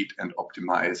wind speed and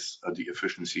optimize the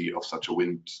efficiency of such a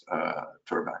wind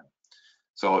turbine.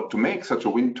 So to make such a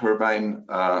wind turbine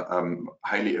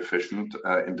highly efficient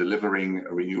in delivering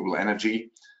renewable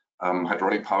energy,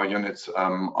 hydraulic power units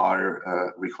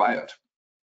are required.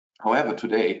 However,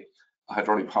 today, a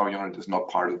hydraulic power unit is not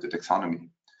part of the taxonomy.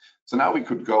 So now we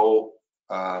could go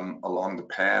along the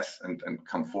path and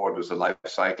come forward with a life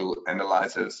cycle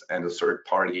analysis and a third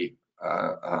party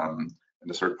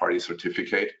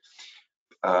certificate.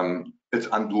 It's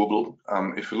undoable.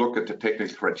 If you look at the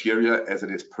technical criteria as it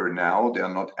is per now, they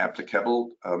are not applicable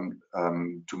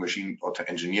to machine or to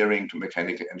engineering, to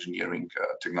mechanical engineering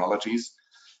technologies.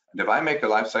 And if I make a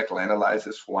life cycle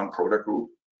analysis for one product group,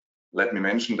 let me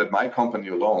mention that my company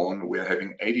alone, we're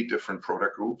having 80 different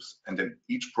product groups, and in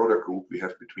each product group we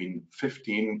have between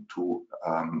 15 to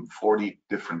 40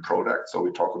 different products. So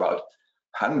we talk about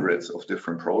hundreds of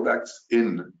different products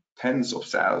in tens of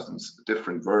thousands of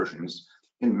different versions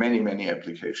in many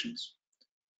applications.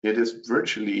 It is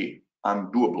virtually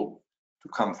undoable to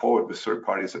come forward with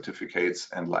third-party certificates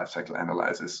and lifecycle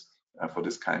analysis for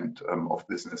this kind of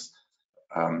business.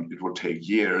 It will take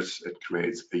years. It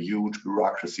creates a huge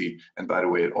bureaucracy, and by the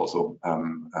way, it also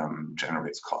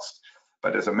generates cost.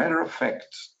 But as a matter of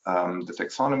fact, the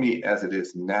taxonomy as it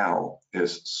is now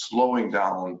is slowing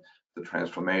down the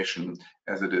transformation,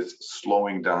 as it is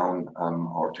slowing down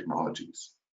our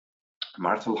technologies.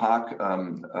 Marcel Haag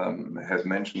has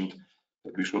mentioned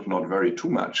that we should not worry too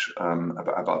much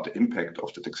about the impact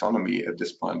of the taxonomy at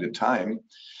this point in time.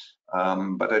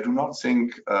 But I do not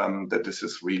think that this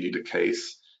is really the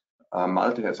case.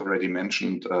 Malte has already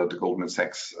mentioned the Goldman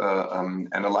Sachs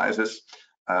analysis,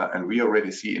 and we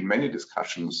already see in many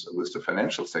discussions with the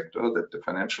financial sector that the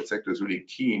financial sector is really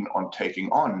keen on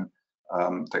taking on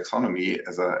taxonomy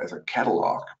as a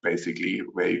catalog, basically,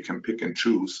 where you can pick and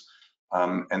choose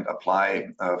and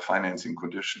apply financing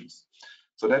conditions.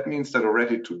 So that means that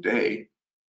already today,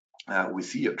 we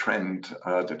see a trend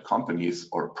that companies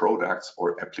or products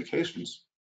or applications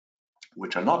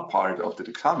which are not part of the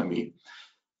taxonomy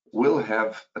will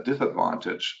have a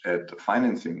disadvantage at the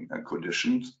financing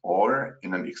conditions, or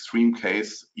in an extreme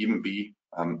case, even be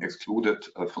excluded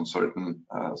from certain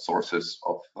sources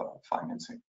of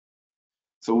financing.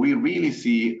 So we really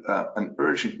see an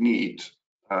urgent need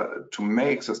to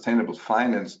make sustainable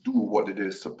finance do what it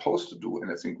is supposed to do,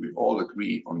 and I think we all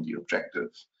agree on the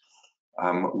objectives.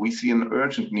 We see an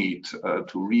urgent need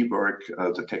to rework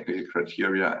the technical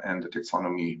criteria and the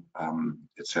taxonomy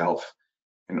itself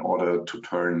in order to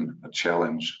turn a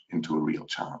challenge into a real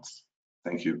chance.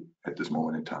 Thank you at this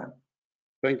moment in time.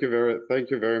 Thank you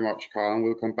very much, Karl. And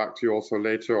we'll come back to you also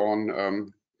later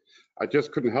on. I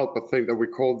just couldn't help but think that we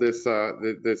called this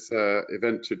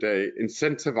event today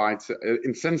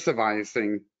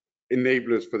incentivizing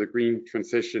enablers for the green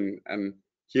transition, and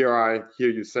here I hear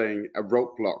you saying a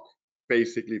roadblock,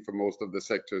 basically for most of the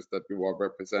sectors that you are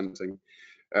representing.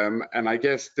 And I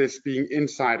guess this being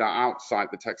inside or outside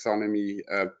the taxonomy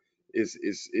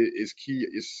is key,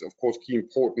 is of course key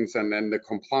importance, and then the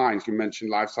compliance. You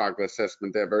mentioned life cycle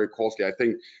assessment; they're very costly. I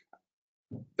think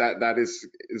that is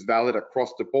valid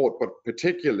across the board, but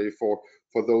particularly for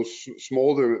those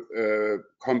smaller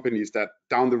companies that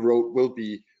down the road will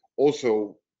be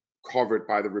also covered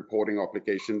by the reporting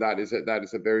obligation. That is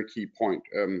a very key point.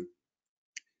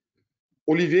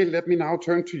 Olivier, let me now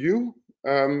turn to you.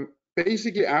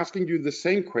 Basically asking you the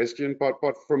same question, but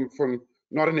from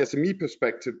not an SME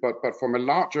perspective, but from a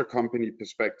larger company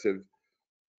perspective.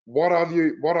 What are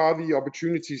the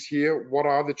opportunities here? What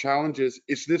are the challenges?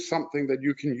 Is this something that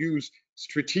you can use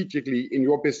strategically in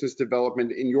your business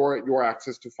development, in your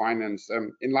access to finance?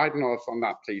 Enlighten us on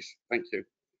that, please. Thank you.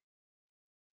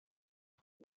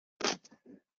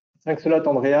 Thanks a lot,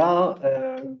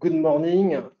 Andrea. Good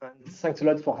morning, and thanks a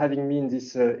lot for having me in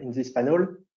this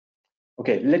panel.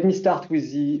 Okay, let me start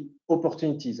with the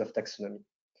opportunities of taxonomy.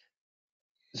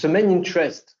 The main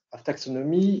interest of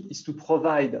taxonomy is to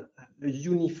provide a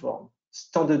uniform,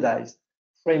 standardized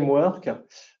framework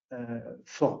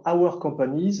for our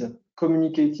companies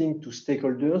communicating to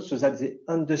stakeholders so that they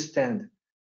understand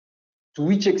to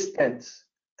which extent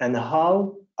and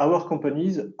how our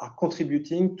companies are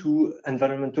contributing to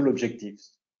environmental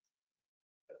objectives.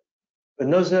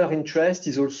 Another interest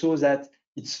is also that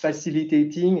it's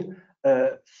facilitating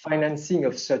financing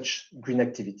of such green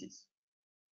activities.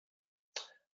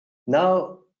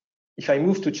 Now, if I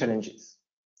move to challenges,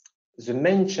 the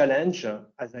main challenge,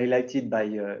 as highlighted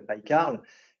by Carl,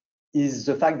 is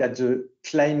the fact that the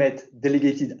Climate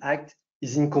Delegated Act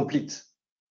is incomplete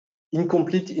in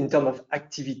terms of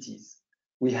activities.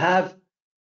 We have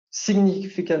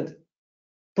significant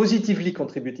positively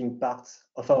contributing parts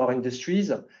of our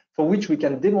industries for which we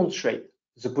can demonstrate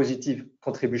the positive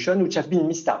contribution which have been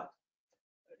missed out.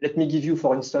 Let me give you,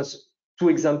 for instance, two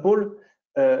examples.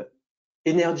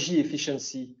 Energy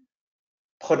efficiency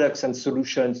products and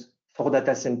solutions for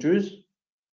data centers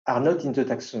are not in the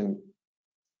taxonomy.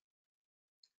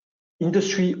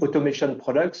 Industry automation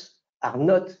products are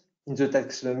not in the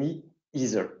taxonomy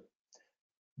either.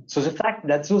 So the fact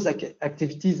that those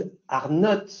activities are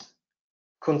not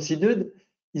considered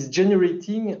is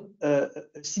generating a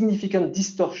significant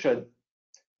distortion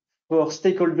for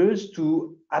stakeholders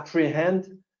to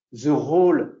apprehend the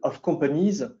role of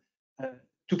companies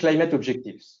to climate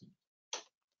objectives.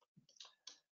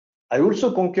 I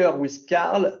also concur with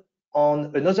Carl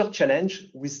on another challenge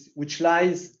which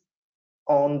lies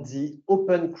on the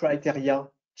open criteria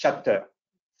chapter,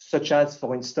 such as,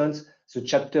 for instance, the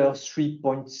chapter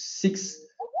 3.6,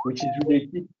 which is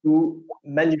related to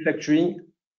manufacturing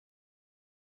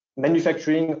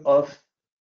of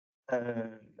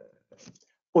other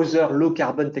low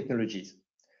carbon technologies.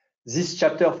 This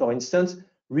chapter, for instance,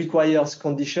 requires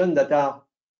conditions that are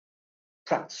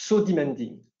so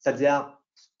demanding that they are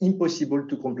impossible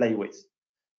to comply with,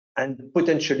 and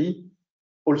potentially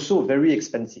also very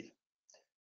expensive.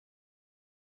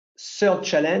 Third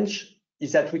challenge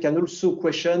is that we can also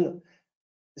question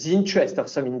the interest of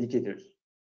some indicators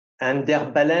and their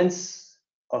balance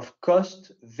of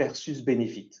cost versus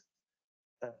benefit.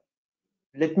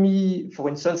 Let me, for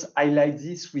instance, highlight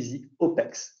this with the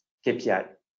OPEX KPI.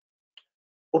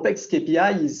 OPEX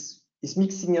KPI is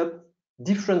mixing up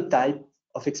different types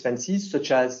of expenses, such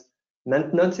as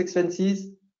maintenance expenses,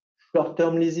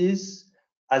 short-term leases,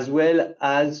 as well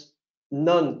as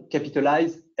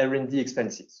non-capitalized R&D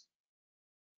expenses.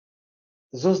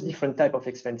 Those different types of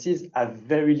expenses have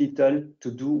very little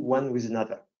to do one with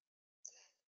another.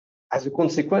 As a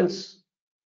consequence,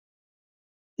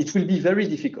 it will be very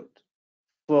difficult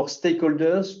for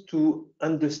stakeholders to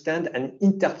understand and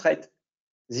interpret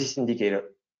this indicator.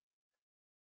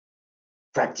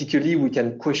 Practically, we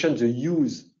can question the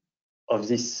use of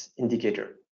this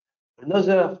indicator.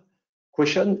 Another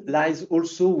question lies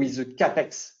also with the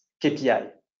CAPEX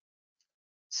KPI.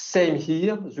 Same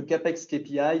here, the CAPEX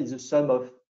KPI is a sum of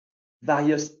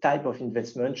various types of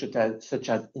investment, such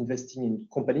as investing in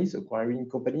companies, acquiring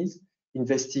companies,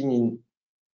 investing in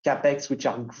CAPEX which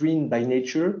are green by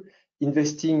nature,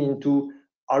 investing into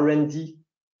R&D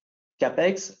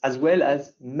CAPEX, as well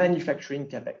as manufacturing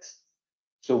CAPEX.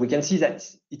 So we can see that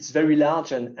it's very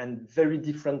large and very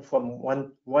different from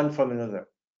one from another.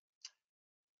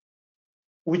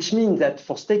 Which means that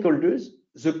for stakeholders,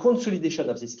 the consolidation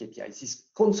of this KPI, this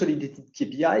consolidated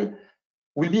KPI,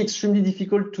 will be extremely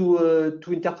difficult to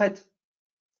interpret.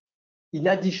 In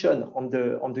addition, on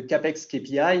the CAPEX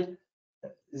KPI,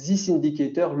 this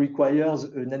indicator requires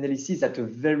an analysis at a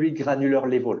very granular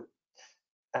level,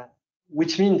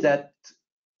 which means that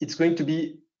it's going to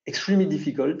be extremely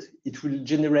difficult. It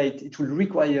will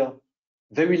require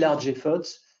very large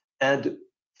efforts and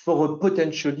for a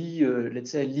potentially,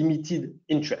 let's say, limited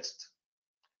interest.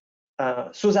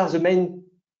 So those are the main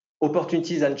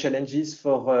opportunities and challenges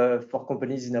for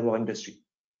companies in our industry.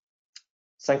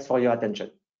 Thanks for your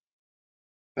attention.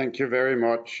 Thank you very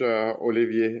much,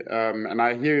 Olivier. And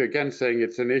I hear you again saying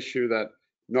it's an issue that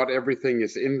not everything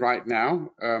is in right now.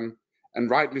 And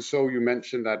rightly so, you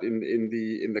mentioned that in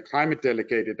the Climate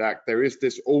Delegated Act, there is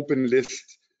this open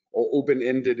list or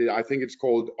open-ended, I think it's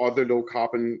called Other Low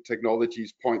Carbon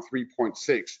Technologies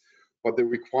 0.3.6, but the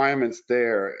requirements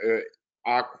there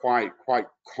are quite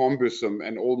cumbersome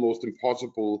and almost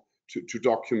impossible to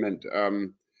document.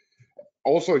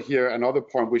 Also here, another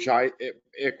point which I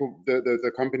echo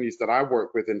the companies that I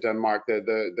work with in Denmark,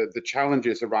 the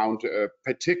challenges around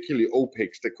particularly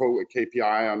OPEX, the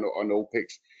KPI on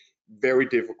OPEX, very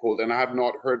difficult. And I have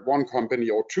not heard one company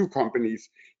or two companies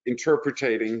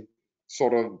interpreting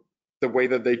sort of the way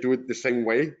that they do it the same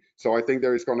way. So I think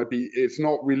there is going to be, it's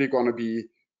not really going to be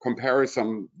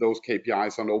comparison, those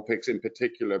KPIs on OPEX in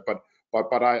particular, but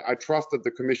I trust that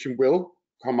the Commission will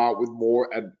come out with more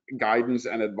guidance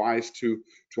and advice to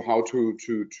how to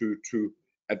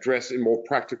address in more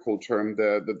practical terms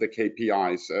the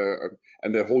KPIs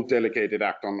and the whole delegated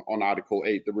act on Article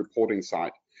 8, the reporting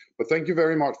side. But thank you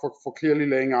very much for clearly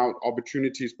laying out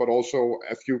opportunities, but also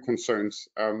a few concerns.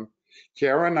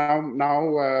 Chiara,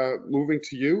 now moving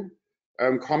to you,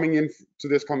 coming into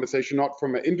this conversation not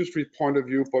from an industry point of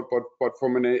view, but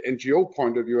from an NGO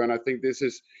point of view, and I think this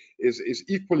is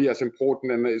equally as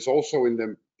important, and is also in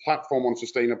the platform on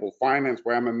sustainable finance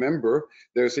where I'm a member.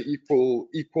 There's an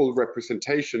equal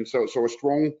representation, so a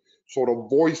strong sort of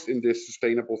voice in this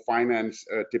sustainable finance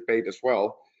debate as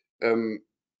well.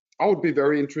 I would be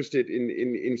very interested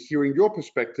in hearing your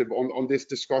perspective on this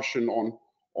discussion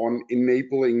on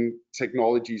enabling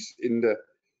technologies in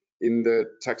the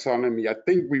taxonomy. I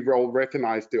think we've all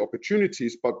recognized the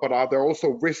opportunities, but are there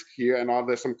also risks here, and are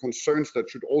there some concerns that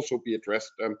should also be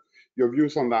addressed? Your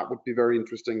views on that would be very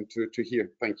interesting to hear.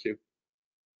 Thank you.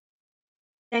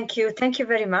 Thank you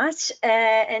very much.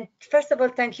 And first of all,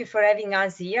 thank you for having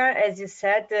us here. As you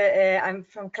said, I'm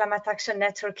from Climate Action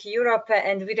Network Europe,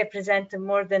 and we represent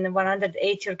more than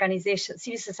 180 organizations,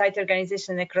 civil society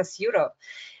organizations across Europe.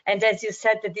 And as you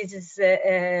said, this is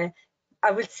I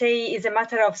would say is a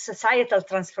matter of societal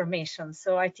transformation.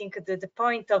 So I think the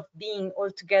point of being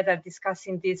all together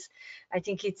discussing this, I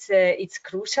think it's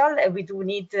crucial. We do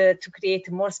need to create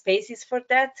more spaces for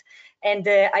that. And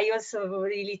I also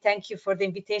really thank you for the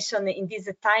invitation in this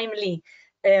timely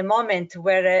moment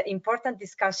where important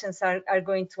discussions are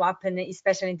going to happen,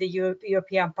 especially in the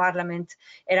European Parliament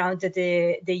around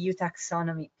the EU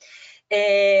taxonomy.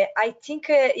 I think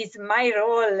it's my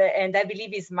role, and I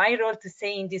believe it's my role to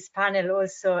say in this panel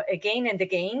also again and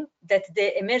again that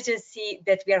the emergency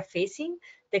that we are facing,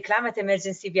 the climate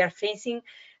emergency we are facing,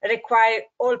 require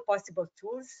all possible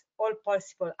tools, all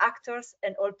possible actors,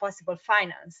 and all possible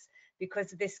finance,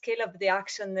 because the scale of the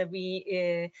action that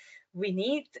we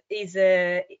need is,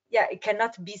 it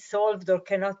cannot be solved or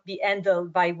cannot be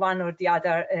handled by one or the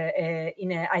other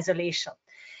in isolation.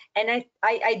 And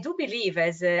I do believe,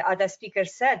 as other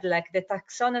speakers said, like the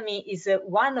taxonomy is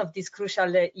one of these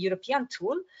crucial European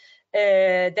tools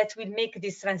that will make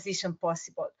this transition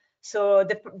possible. So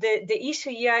the issue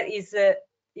here is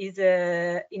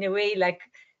in a way like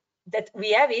that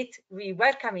we have it, we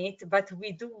welcome it, but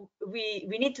we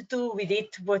need to do with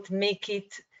it what make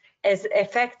it as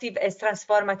effective, as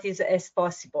transformative as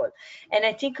possible. And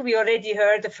I think we already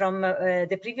heard from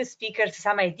the previous speakers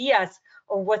some ideas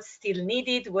on what's still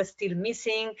needed, what's still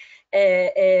missing.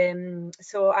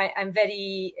 So I'm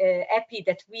very happy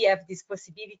that we have this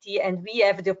possibility and we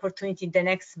have the opportunity in the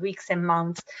next weeks and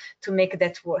months to make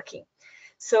that working.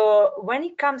 So when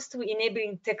it comes to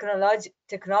enabling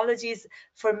technologies,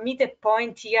 for me, the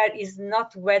point here is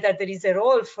not whether there is a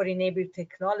role for enabling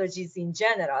technologies in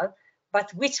general,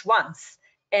 but which ones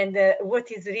and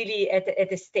what is really at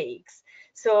the stakes.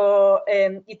 So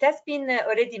it has been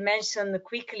already mentioned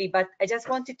quickly, but I just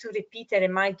wanted to repeat and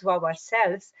remind to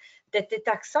ourselves that the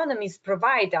taxonomies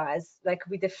provide us, like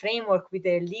with the framework, with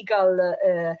the legal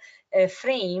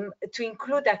frame, to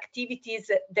include activities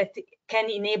that can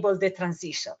enable the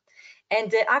transition.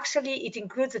 And actually, it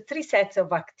includes 3 sets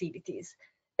of activities.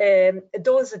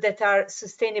 Those that are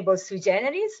sustainable sui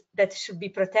generis, that should be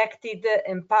protected,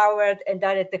 empowered, and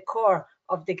are at the core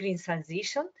of the green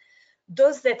transition.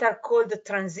 Those that are called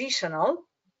transitional,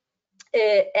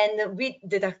 and with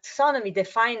the taxonomy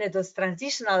define those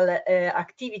transitional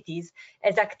activities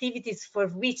as activities for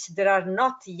which there are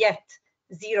not yet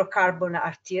zero carbon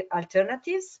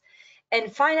alternatives.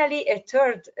 And finally, a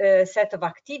third set of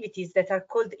activities that are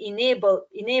called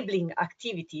enabling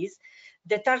activities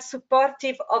that are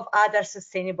supportive of other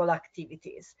sustainable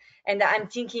activities. And I'm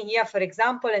thinking here, for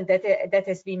example, and that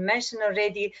has been mentioned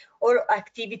already, all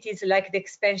activities like the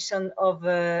expansion of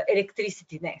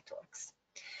electricity networks.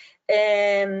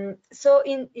 So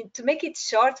to make it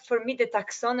short, for me, the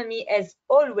taxonomy has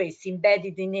always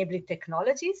embedded enabling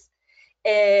technologies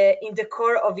in the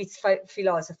core of its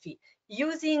philosophy,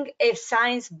 using a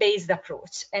science-based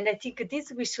approach. And I think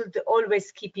this we should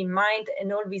always keep in mind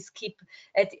and always keep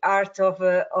at the heart of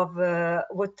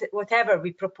whatever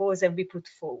we propose and we put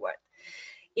forward.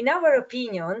 In our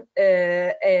opinion,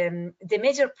 the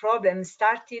major problem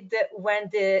started when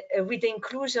with the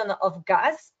inclusion of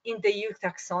gas in the EU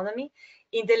taxonomy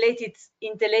in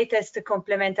the latest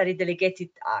complementary delegated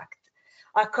act,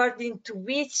 according to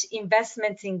which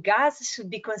investments in gas should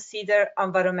be considered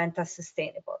environmentally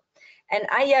sustainable. And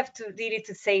I have to really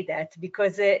say that,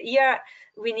 because here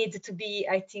we need to be,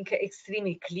 I think,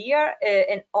 extremely clear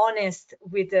and honest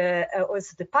with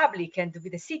also the public and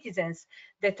with the citizens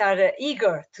that are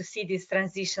eager to see this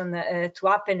transition to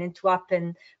happen and to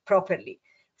happen properly.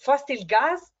 Fossil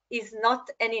gas is not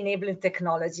an enabling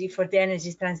technology for the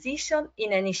energy transition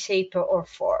in any shape or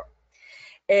form.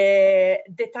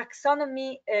 The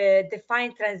taxonomy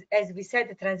defines, as we said,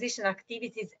 the transition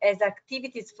activities as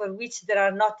activities for which there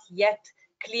are not yet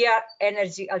clear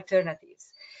energy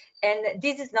alternatives. And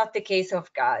this is not the case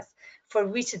of gas, for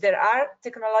which there are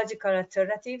technological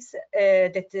alternatives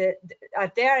that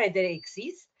are there and they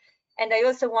exist. And I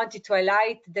also wanted to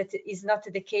highlight that is not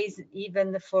the case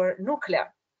even for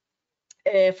nuclear,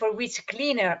 for which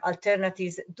cleaner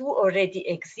alternatives do already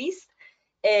exist.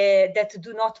 That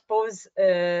do not pose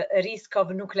a risk of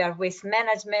nuclear waste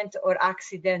management or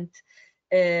accident,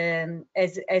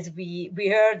 as we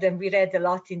heard and we read a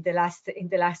lot in the last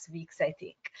weeks, I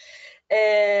think.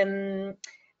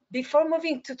 Before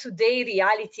moving to today's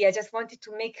reality, I just wanted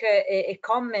to make a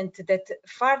comment that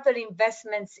further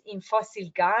investments in fossil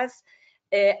gas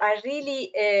are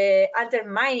really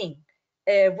undermining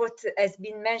what has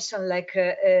been mentioned, like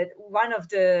one of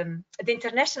the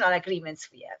international agreements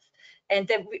we have. And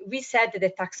we said that the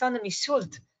taxonomy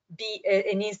should be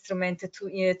an instrument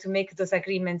to make those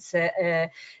agreements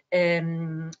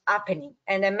happening.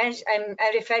 And I'm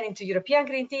referring to European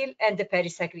Green Deal and the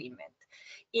Paris Agreement.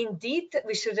 Indeed,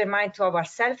 we should remind to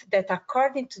ourselves that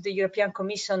according to the European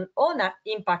Commission own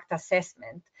impact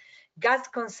assessment, gas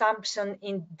consumption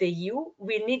in the EU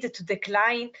will need to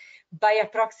decline by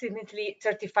approximately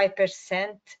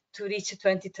 35% to reach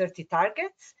 2030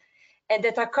 targets. And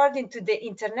that according to the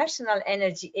International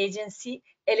Energy Agency,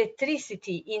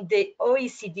 electricity in the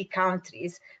OECD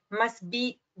countries must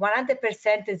be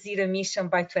 100% zero emission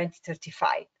by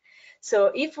 2035.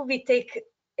 So if we take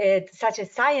such a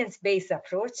science-based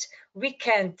approach, we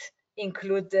can't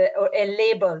include or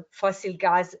label fossil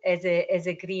gas as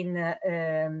a green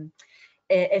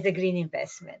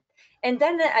investment. And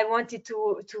then I wanted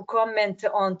to comment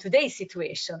on today's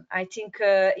situation. I think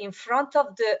in front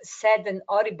of the sad and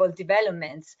horrible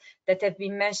developments that have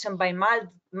been mentioned by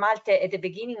Malte at the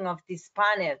beginning of this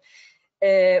panel,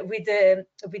 with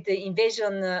the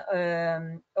invasion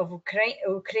of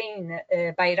Ukraine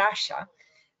by Russia,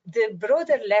 the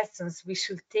broader lessons we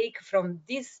should take from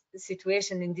this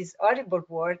situation in this horrible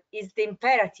war is the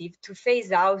imperative to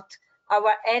phase out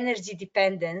our energy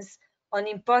dependence on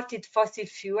imported fossil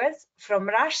fuels from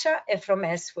Russia and from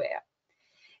elsewhere.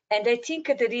 And I think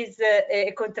there is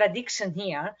a contradiction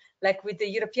here, like with the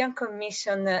European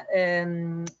Commission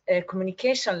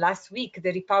communication last week,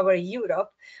 the Repower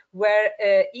Europe, where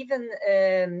even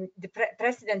the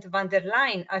President van der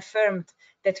Leyen affirmed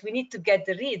that we need to get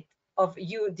rid of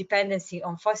EU dependency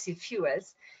on fossil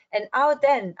fuels. And how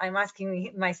then, I'm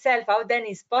asking myself, how then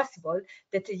is possible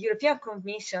that the European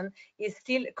Commission is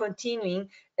still continuing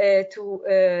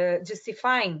to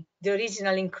justifying the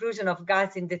original inclusion of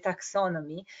gas in the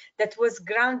taxonomy that was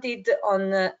grounded on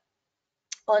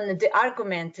the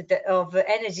argument of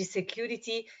energy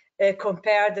security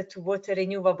compared to what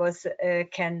renewables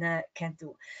can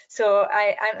do. So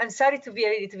I'm sorry to be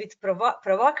a little bit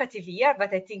provocative here,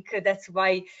 but I think that's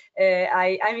why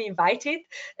I'm invited.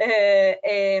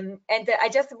 And I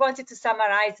just wanted to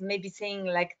summarize, maybe saying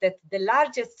like that the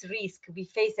largest risk we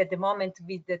face at the moment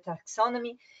with the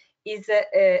taxonomy is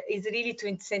really to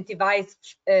incentivize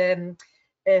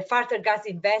further gas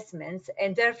investments,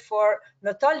 and therefore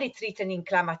not only threatening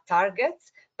climate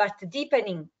targets, but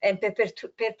deepening and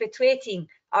perpetuating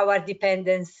our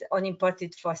dependence on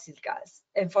imported fossil gas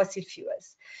and fossil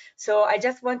fuels. So I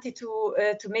just wanted to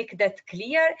make that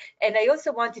clear, and I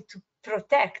also wanted to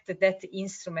protect that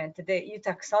instrument, the EU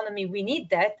taxonomy. We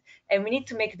need that, and we need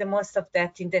to make the most of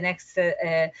that in the next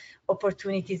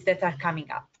opportunities that are coming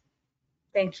up.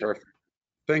 Thank you. Perfect.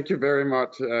 Thank you very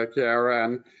much, Chiara,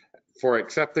 and for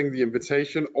accepting the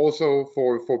invitation, also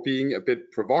for being a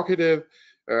bit provocative.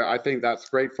 I think that's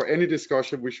great for any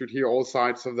discussion. We should hear all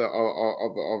sides of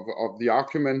the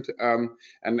argument.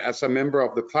 And as a member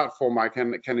of the platform, I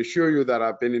can assure you that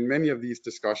I've been in many of these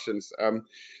discussions.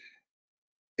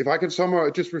 If I can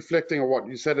summarize, just reflecting on what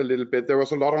you said a little bit, there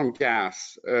was a lot on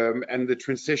gas and the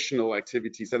transitional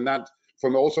activities, and that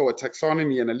from also a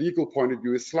taxonomy and a legal point of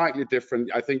view is slightly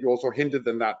different. I think you also hinted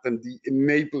than that, than the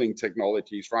enabling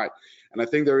technologies, right? And I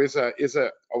think there is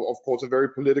of course, a very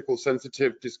political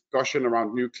sensitive discussion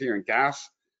around nuclear and gas.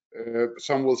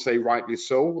 Some will say rightly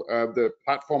so. The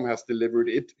platform has delivered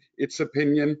its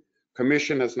opinion.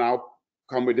 Commission has now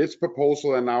come with its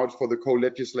proposal, and now it's for the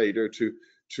co-legislator to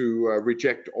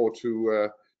reject or to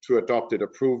adopt it,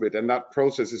 approve it, and that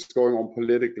process is going on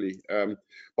politically.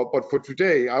 But for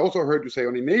today, I also heard you say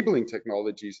on enabling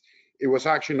technologies, it was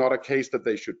actually not a case that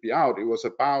they should be out. It was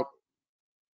about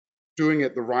doing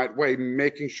it the right way,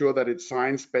 making sure that it's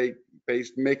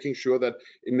science-based, making sure that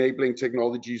enabling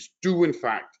technologies do in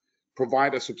fact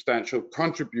provide a substantial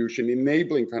contribution,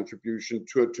 enabling contribution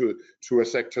to a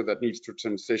sector that needs to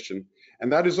transition.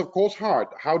 And that is of course hard.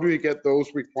 How do we get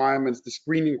those requirements, the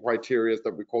screening criteria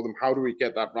that we call them, how do we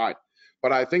get that right?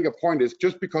 But I think a point is,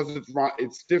 just because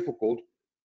it's difficult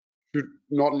should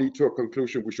not lead to a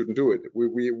conclusion we shouldn't do it.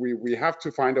 We have to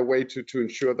find a way to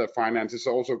ensure that finance is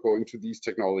also going to these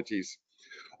technologies.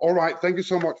 All right, thank you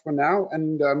so much for now.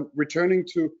 And returning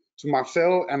to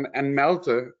Marcel and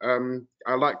Malte,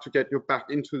 I'd like to get you back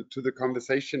into the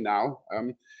conversation now.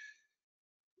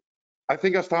 I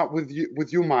think I'll start with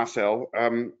you, Marcel.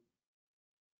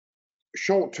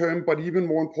 Short-term, but even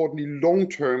more importantly,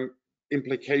 long-term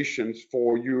implications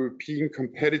for European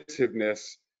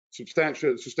competitiveness,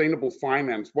 substantial sustainable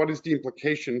finance. What is the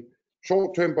implication,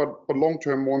 short-term, but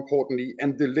long-term, more importantly,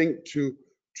 and the link to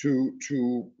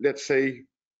let's say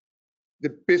the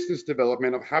business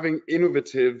development of having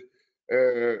innovative,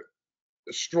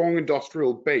 strong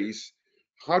industrial base?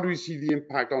 How do we see the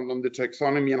impact on the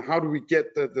taxonomy, and how do we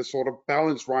get the sort of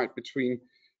balance right between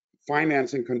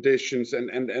financing conditions and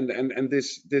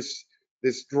this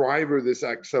driver, this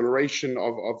acceleration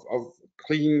of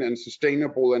clean and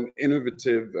sustainable and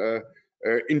innovative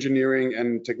engineering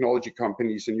and technology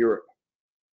companies in Europe?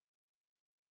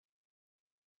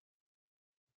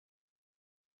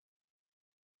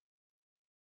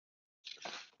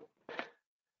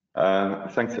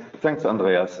 Thanks,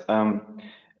 Andreas.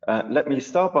 Let me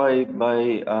start by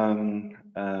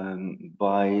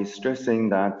stressing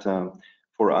that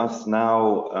for us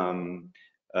now,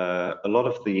 a lot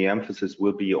of the emphasis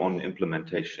will be on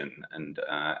implementation and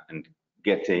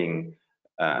getting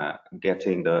the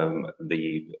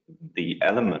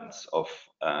elements of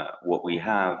what we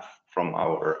have from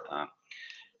our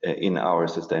in our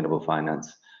sustainable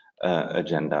finance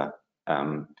agenda,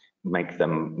 make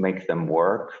them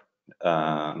work,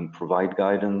 provide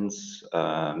guidance,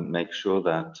 make sure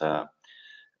that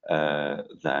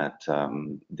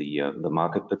the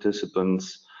market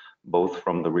participants, both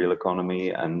from the real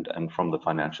economy and from the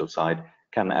financial side,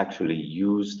 can actually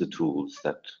use the tools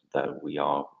that we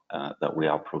are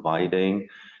providing,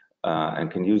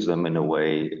 and can use them in a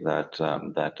way that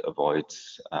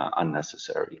avoids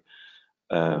unnecessary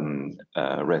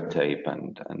red tape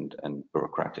and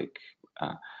bureaucratic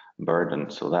burden.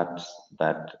 So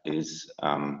that is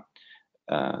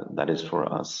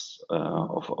for us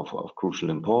of crucial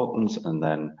importance. And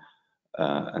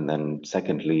then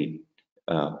secondly,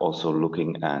 also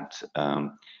looking at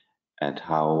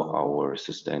how our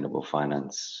sustainable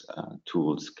finance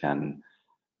tools can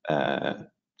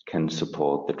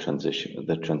support the transition.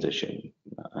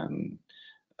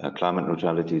 Climate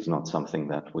neutrality is not something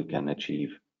that we can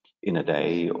achieve in a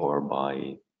day or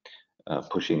by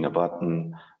pushing a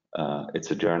button. It's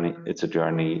a journey,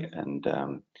 and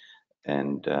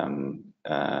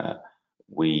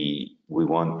we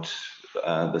want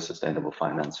the sustainable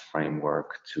finance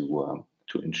framework to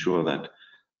ensure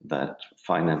that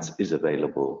finance is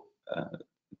available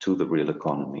to the real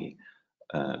economy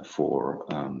for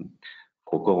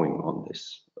going on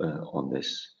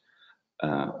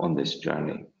this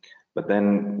journey. But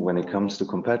then, when it comes to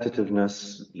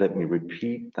competitiveness, let me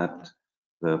repeat that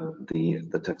the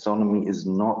taxonomy is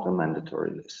not a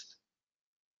mandatory list,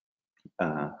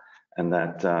 and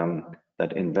that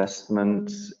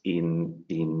investments in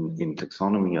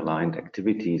taxonomy-aligned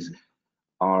activities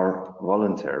are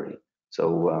voluntary.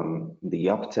 So the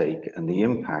uptake and the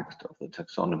impact of the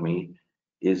taxonomy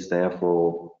is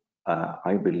therefore,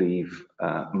 I believe,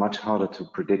 much harder to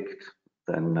predict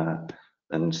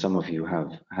than some of you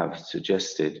have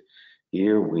suggested.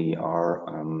 Here we are.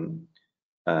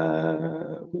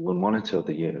 We will monitor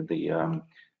the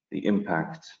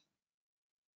impact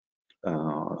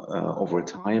over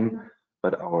time,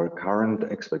 but our current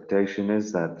expectation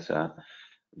is that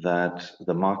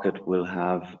the market will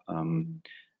have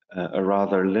a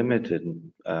rather limited,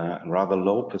 rather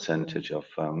low percentage of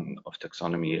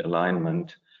taxonomy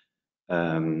alignment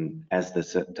as the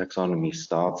taxonomy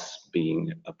starts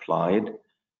being applied.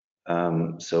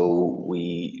 So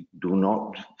we do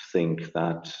not think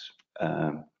that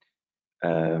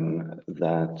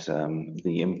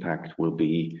the impact will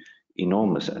be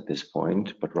enormous at this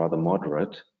point, but rather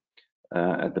moderate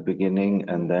at the beginning,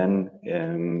 and then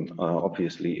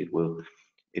obviously it will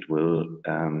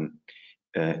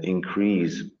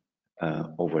increase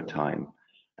over time.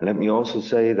 And let me also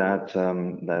say that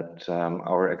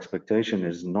our expectation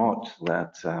is not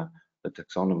that the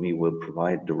taxonomy will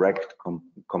provide direct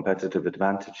competitive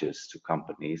advantages to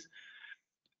companies,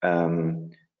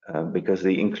 because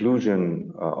the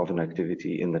inclusion of an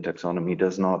activity in the taxonomy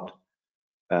does not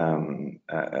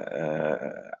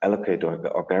allocate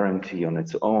or guarantee on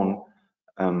its own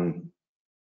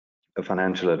a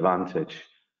financial advantage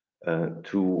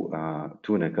to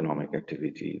an economic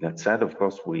activity. That said, of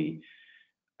course, we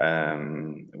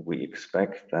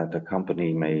expect that a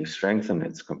company may strengthen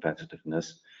its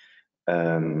competitiveness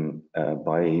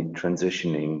by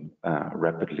transitioning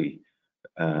rapidly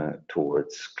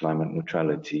towards climate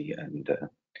neutrality and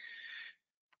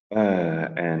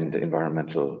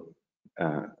environmental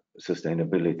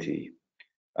sustainability.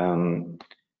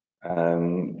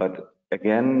 But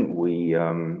again, we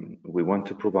want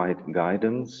to provide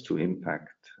guidance to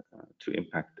impact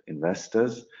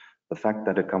investors. The fact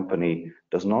that a company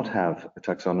does not have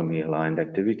taxonomy-aligned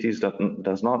activities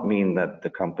does not mean that the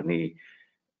company,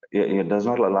 it does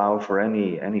not allow for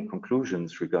any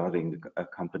conclusions regarding a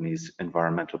company's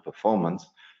environmental performance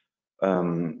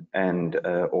and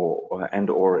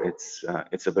or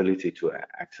its ability to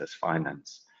access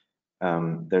finance.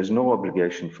 There's no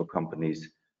obligation for companies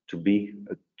to be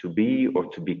or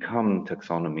to become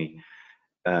taxonomy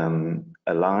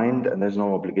aligned, and there's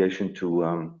no obligation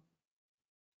to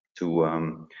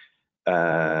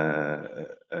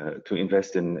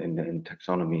invest in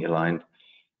taxonomy aligned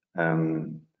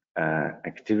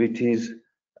activities.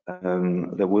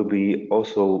 There will be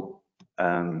also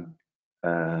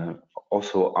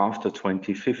after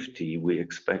 2050, we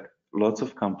expect lots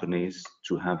of companies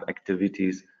to have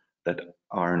activities that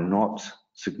are not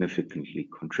significantly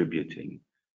contributing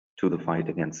to the fight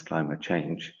against climate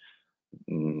change.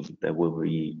 There will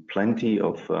be plenty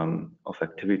of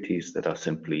activities that are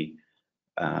simply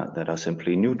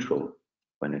neutral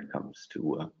when it comes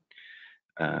to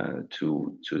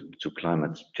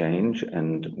climate change,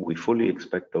 and we fully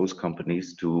expect those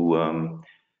companies to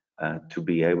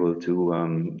be able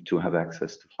to have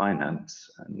access to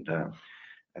finance. And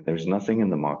there's nothing in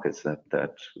the markets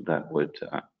that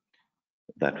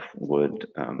would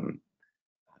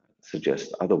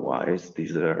suggest otherwise.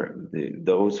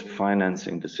 Those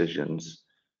financing decisions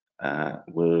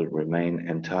will remain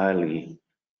entirely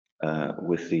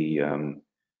with the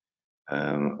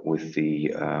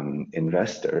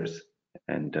investors,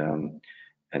 and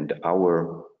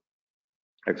our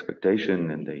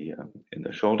expectation in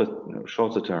the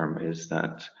shorter term is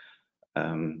that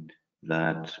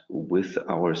with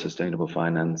our sustainable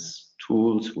finance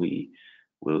tools, we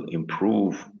will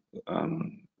improve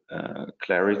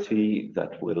clarity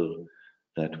that will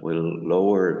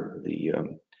lower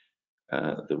the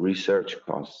research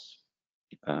costs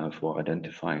for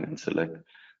identifying and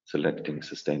selecting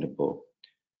sustainable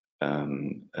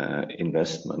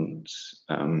investments,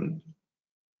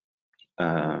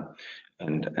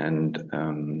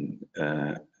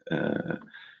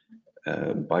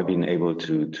 by being able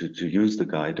to use the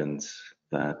guidance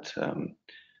that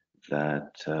the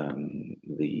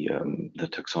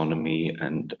taxonomy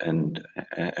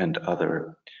and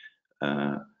other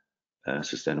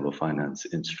sustainable finance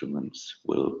instruments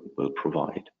will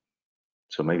provide.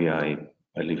 So maybe I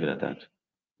leave it at that.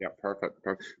 Yeah, perfect.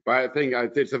 But I think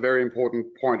it's a very important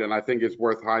point, and I think it's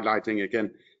worth highlighting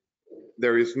again.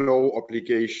 There is no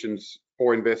obligations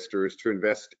for investors to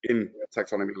invest in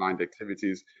taxonomy-aligned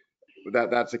activities.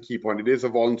 That's a key point. It is a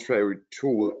voluntary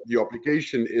tool. The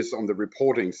obligation is on the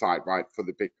reporting side, right, for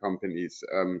the big companies.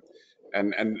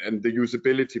 And the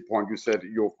usability point, you said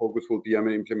your focus will be on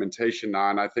implementation now,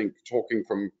 and I think talking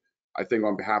from, I think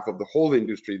on behalf of the whole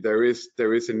industry, there is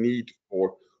a need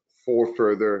for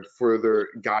further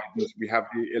guidance. We have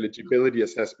the eligibility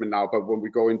assessment now, but when we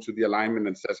go into the alignment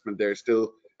assessment, there's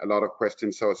still a lot of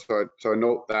questions. So I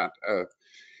note that.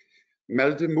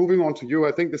 Malte, moving on to you,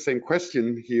 I think the same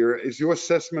question here. Is your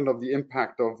assessment of the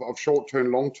impact of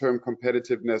short-term, long-term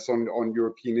competitiveness on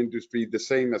European industry the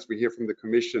same as we hear from the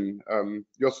Commission?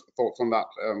 Your thoughts on that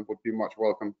would be much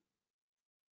welcome.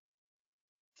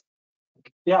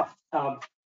 Yeah,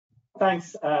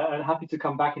 thanks. Happy to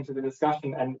come back into the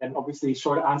discussion. And obviously,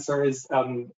 short answer is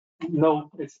no,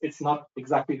 it's not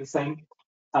exactly the same.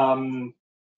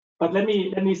 But let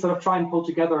me sort of try and pull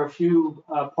together a few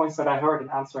points that I heard in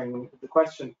answering the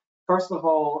question. First of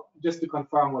all, just to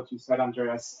confirm what you said,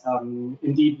 Andreas,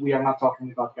 indeed, we are not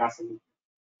talking about gasoline.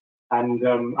 And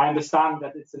I understand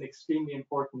that it's an extremely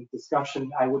important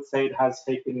discussion. I would say it has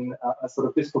taken a sort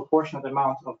of disproportionate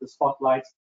amount of the spotlight.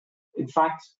 In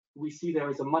fact, we see there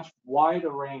is a much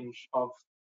wider range of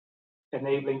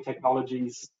enabling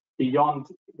technologies beyond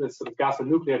the sort of gas and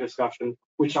nuclear discussion,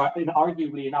 which are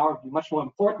arguably, in our view, much more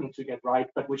important to get right,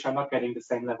 but which are not getting the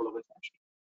same level of attention.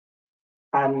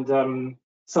 And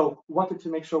so, wanted to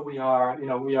make sure we are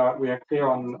clear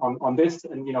on this,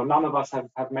 and none of us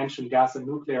have mentioned gas and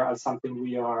nuclear as something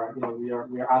we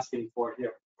are asking for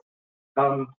here.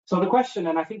 So the question,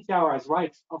 and I think Chiara is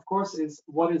right, of course, is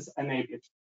what is enabling?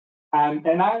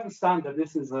 And I understand that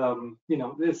this is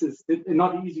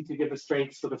not easy to give a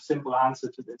straight sort of simple answer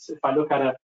to this. If I look at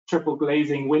a triple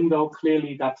glazing window,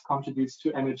 clearly that contributes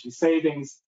to energy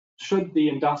savings. Should the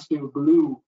industrial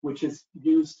glue, which is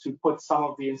used to put some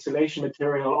of the insulation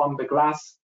material on the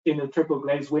glass in the triple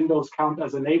glazed windows, count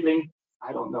as enabling?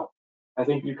 I don't know. I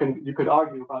think you could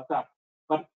argue about that.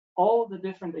 But all the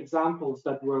different examples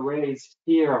that were raised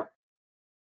here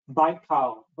by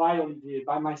Carl, by Olivier,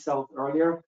 by myself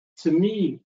earlier, to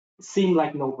me, seem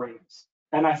like no-brainers.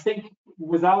 And I think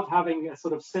without having a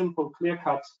sort of simple,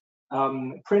 clear-cut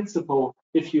principle,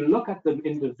 if you look at them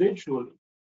individually,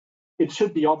 it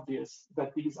should be obvious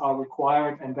that these are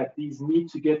required and that these need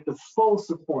to get the full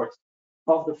support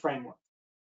of the framework.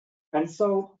 And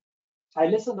so I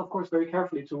listened, of course, very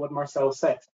carefully to what Marcel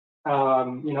said.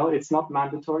 It's not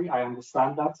mandatory. I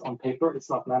understand that on paper, it's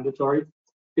not mandatory.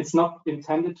 It's not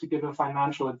intended to give a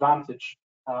financial advantage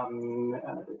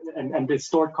and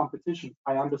distort competition.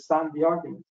 I understand the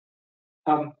argument.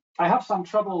 I have some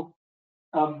trouble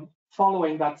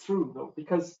following that through, though,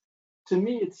 because to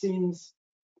me it seems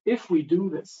if we do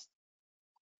this,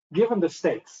 given the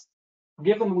stakes,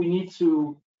 given we need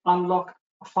to unlock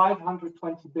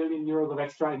 520 billion euros of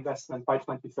extra investment by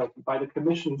 2030 by the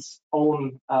Commission's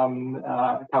own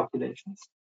calculations,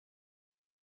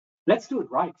 let's do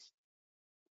it right.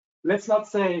 Let's not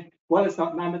say, well, it's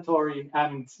not mandatory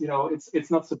and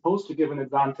it's not supposed to give an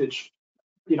advantage.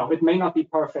 It may not be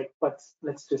perfect, but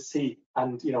let's just see.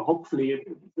 And hopefully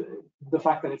the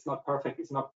fact that it's not perfect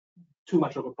is not too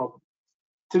much of a problem.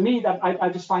 To me, that I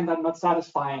just find that not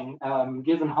satisfying,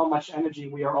 given how much energy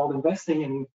we are all investing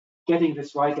in getting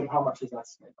this right and how much is at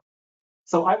stake.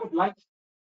 So I would like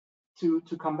to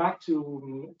come back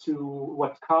to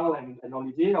what Carl and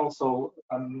Olivier also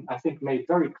I think made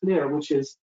very clear, which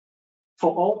is,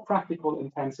 for all practical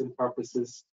intents and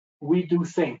purposes, we do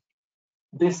think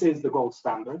this is the gold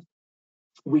standard.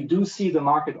 We do see the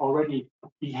market already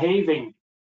behaving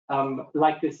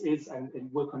like this is and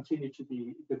will continue to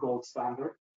be the gold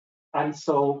standard. And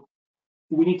so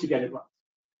we need to get it right.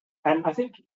 And I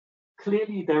think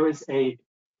clearly there is a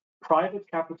private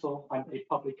capital and a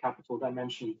public capital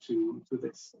dimension to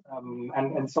this.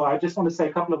 And so I just want to say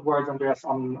a couple of words, Andreas,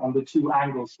 on the two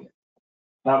angles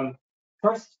here.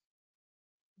 First,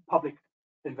 public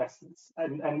investments.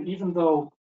 And even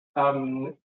though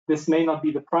this may not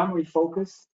be the primary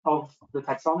focus of the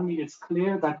taxonomy, it's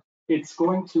clear that it's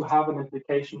going to have an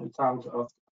implication in terms of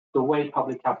the way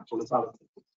public capital is allocated.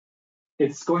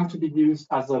 It's going to be used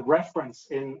as a reference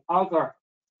in other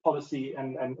policy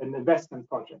and investment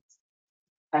projects.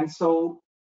 And so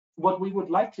what we would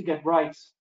like to get right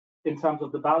in terms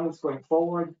of the balance going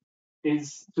forward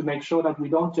is to make sure that we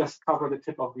don't just cover the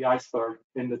tip of the iceberg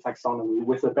in the taxonomy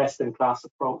with a best-in-class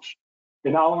approach.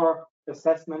 In our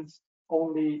assessments,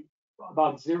 only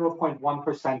about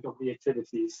 0.1% of the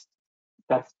activities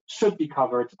that should be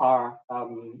covered are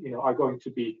going to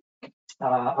be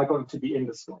in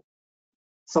the scope.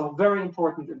 So very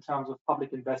important in terms of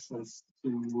public investments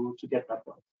to get that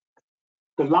right.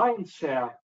 The lion's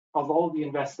share of all the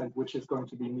investment which is going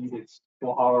to be needed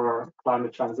for our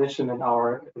climate transition and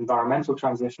our environmental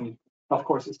transition, of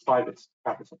course, is private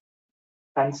capital.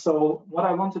 And so what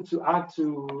I wanted to add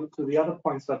to the other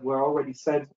points that were already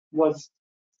said was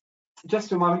just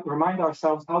to remind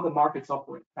ourselves how the markets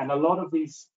operate. And a lot of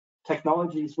these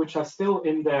technologies, which are still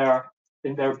in their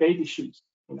baby shoes,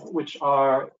 which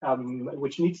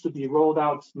needs to be rolled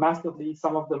out massively.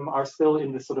 Some of them are still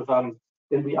in the sort of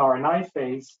in the R&I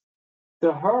phase.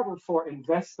 The hurdle for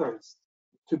investors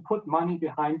to put money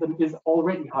behind them is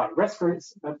already high.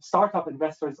 Startup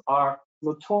investors are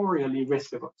notoriously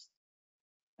risk averse.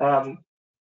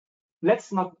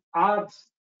 Let's not add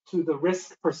to the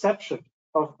risk perception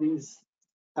of these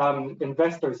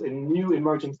investors in new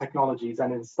emerging technologies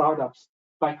and in startups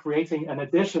by creating an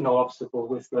additional obstacle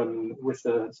with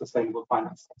the sustainable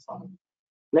finance taxonomy.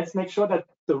 Let's make sure that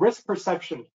the risk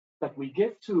perception that we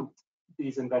give to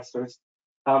these investors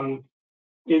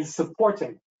is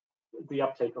supporting the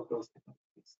uptake of those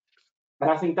technologies.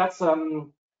 And I think that's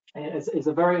is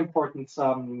a very important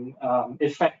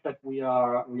effect that we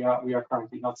are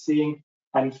currently not seeing.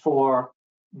 And for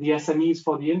the SMEs,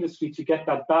 for the industry to get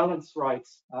that balance right,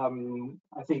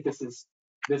 I think this is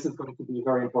going to be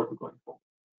very important going forward.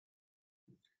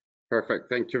 Perfect.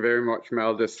 Thank you very much,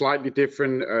 Mel. The slightly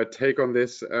different take on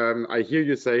this. I hear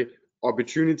you say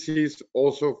opportunities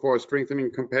also for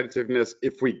strengthening competitiveness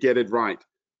if we get it right.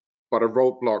 But a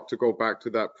roadblock, to go back to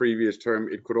that previous term,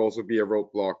 it could also be a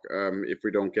roadblock if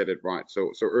we don't get it right.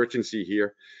 So urgency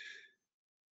here.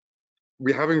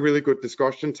 We're having really good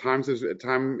discussion. Time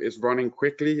is running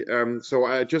quickly. So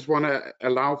I just want to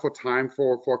allow for time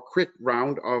for a quick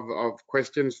round of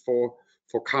questions for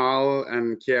Carl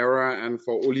and Chiara and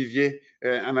for Olivier.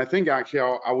 And I think actually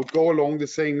I would go along the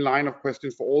same line of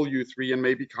questions for all you three, and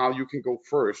maybe Carl, you can go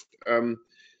first.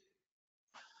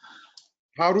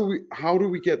 How do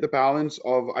we get the balance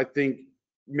of, I think,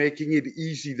 making it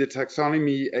easy, the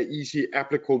taxonomy, an easy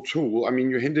applicable tool? I mean,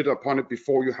 you hinted upon it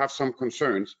before, you have some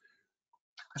concerns.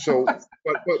 So,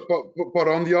 but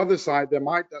on the other side,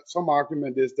 some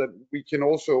argument is that we can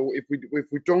also, if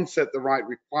we don't set the right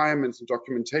requirements and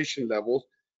documentation levels,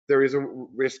 there is a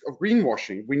risk of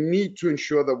greenwashing. We need to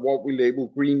ensure that what we label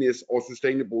green is or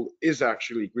sustainable is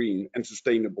actually green and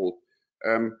sustainable.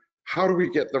 How do we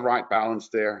get the right balance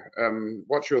there?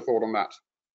 What's your thought on that?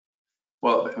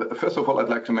 Well, first of all, I'd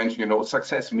like to mention,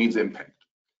 success means impact.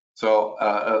 So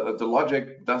the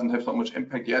logic doesn't have so much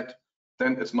impact yet,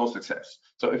 then it's no success.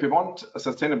 So if you want a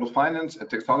sustainable finance and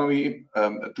taxonomy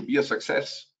to be a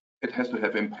success, it has to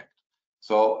have impact.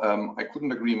 So I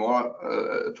couldn't agree more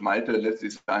to Malte. Let's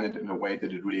design it in a way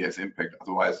that it really has impact.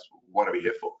 Otherwise, what are we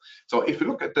here for? So if you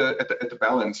look at the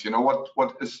balance,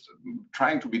 what is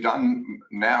trying to be done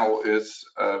now is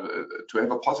to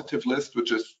have a positive list,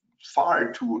 which is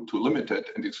far too limited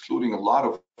and excluding a lot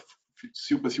of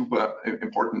super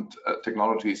important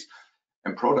technologies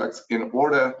and products in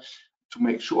order to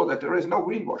make sure that there is no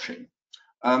greenwashing.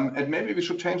 And maybe we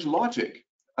should change the logic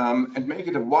and make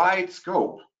it a wide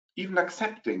scope, even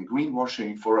accepting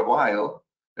greenwashing for a while,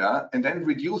 yeah, and then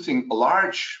reducing a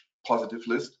large positive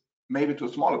list maybe to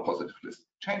a smaller positive list.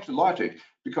 Change the logic,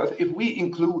 because if we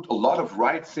include a lot of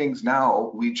right things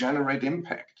now, we generate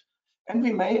impact. And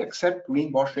we may accept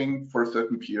greenwashing for a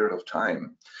certain period of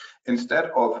time, instead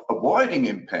of avoiding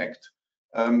impact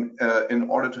in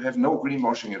order to have no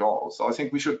greenwashing at all. So I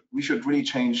think we should really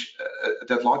change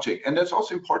that logic. And that's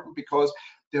also important because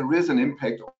there is an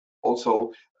impact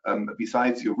also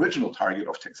besides the original target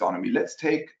of taxonomy. Let's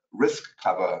take risk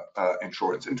cover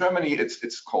insurance. In Germany,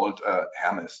 it's called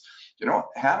Hermes.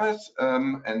 Hermes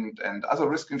and other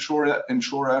risk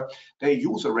insurer, they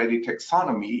use already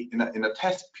taxonomy in a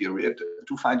test period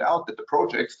to find out that the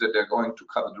projects that they're going to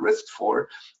cover the risk for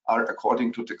are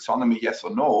according to taxonomy, yes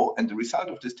or no. And the result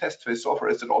of this test phase so far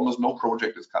is that almost no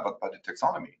project is covered by the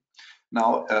taxonomy.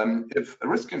 Now, if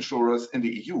risk insurers in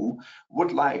the EU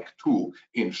would like to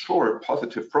insure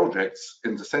positive projects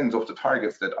in the sense of the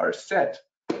targets that are set,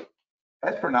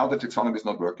 as for now, the taxonomy is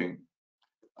not working.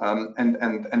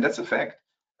 And that's a fact.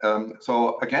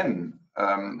 So again,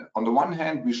 on the one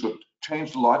hand, we should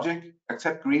change the logic,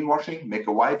 accept greenwashing, make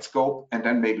a wide scope, and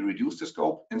then maybe reduce the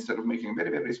scope instead of making a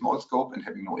very, very small scope and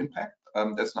having no impact.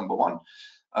 That's number one.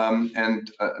 And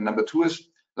number two is,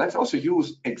 let's also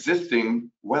use existing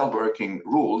well-working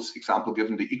rules, example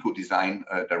given the eco-design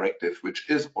directive, which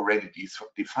is already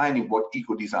defining what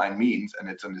eco-design means, and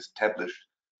it's an established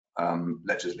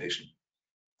legislation.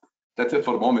 That's it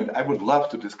for the moment. I would love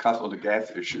to discuss on the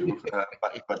gas issue,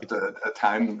 but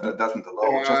time doesn't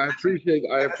allow. I appreciate.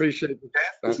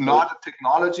 Gas is not a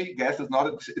technology. Gas is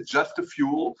not. It's just a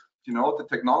fuel. you know, the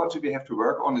technology we have to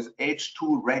work on is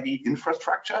H2 ready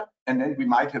infrastructure, and then we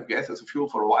might have gas as a fuel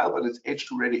for a while, but it's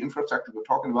H2 ready infrastructure we're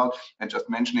talking about, and just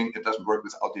mentioning it doesn't work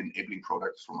without the enabling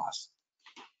products from us.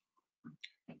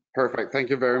 Perfect. Thank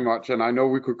you very much. And I know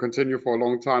we could continue for a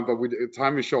long time, but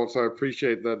time is short, so I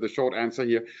appreciate the short answer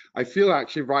here. I feel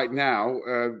actually right now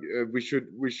we should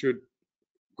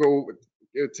go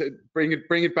bring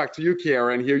it back to you,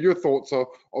 Chiara, and hear your thoughts of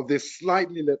this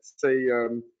slightly, let's say,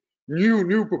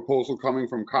 new proposal coming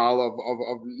from Carl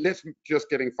of let's just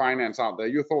getting finance out there.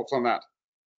 Your thoughts on that?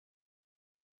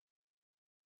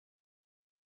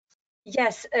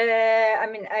 Yes, I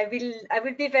mean, I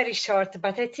will be very short,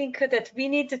 but I think that we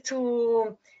need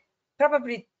to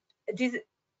probably this.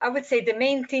 I would say the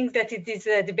main thing that this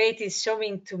debate is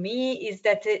showing to me is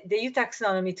that the EU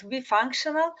taxonomy, to be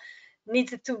functional,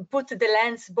 needs to put the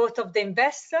lens both of the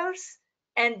investors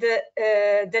and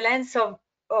the lens of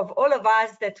all of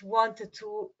us that want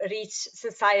to reach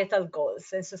societal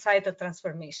goals and societal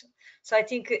transformation. So I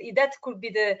think that could be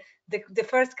the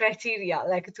first criteria,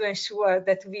 like to ensure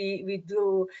that we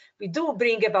do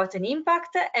bring about an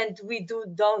impact and we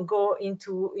don't go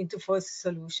into false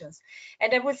solutions.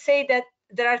 And I would say that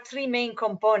there are three main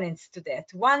components to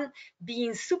that. One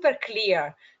being super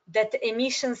clear that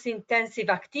emissions intensive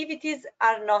activities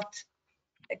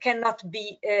cannot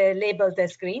be labeled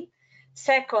as green.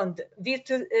 Second,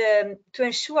 to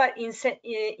ensure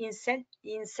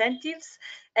incentives,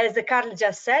 as Carl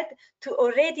just said, to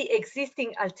already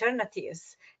existing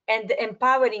alternatives and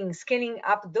empowering scaling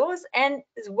up those and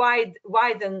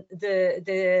widen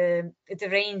the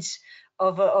range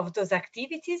of those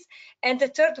activities. And the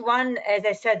third one, as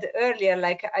I said earlier,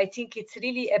 like I think it's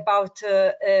really about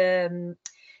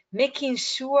making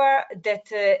sure that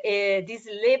this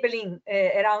labeling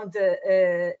around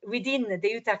within the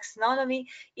EU taxonomy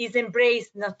is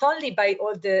embraced not only by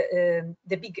all the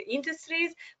big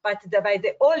industries, but by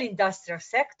all industrial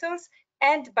sectors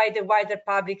and by the wider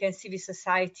public and civil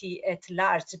society at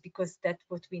large, because that's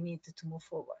what we need to move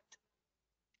forward.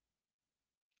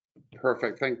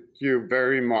 Perfect. Thank you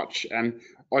very much. And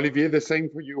Olivier, the same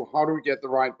for you. How do we get the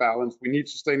right balance? We need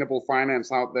sustainable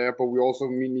finance out there, but we also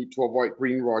need to avoid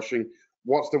greenwashing.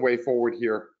 What's the way forward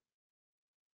here?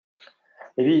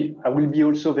 Maybe I will be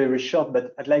also very short,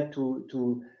 but I'd like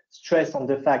to stress on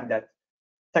the fact that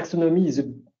taxonomy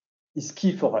is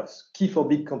key for us, key for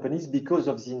big companies because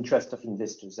of the interest of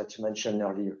investors that you mentioned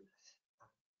earlier.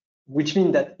 Which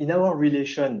means that in our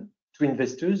relation to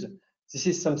investors, this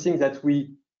is something that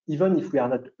we, even if we are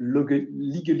not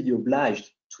legally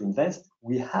obliged to invest,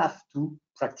 we have to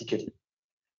practically.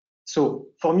 So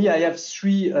for me, I have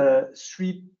three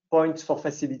points for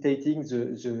facilitating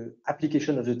the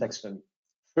application of the taxonomy.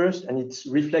 First, and it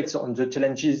reflects on the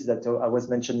challenges that I was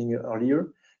mentioning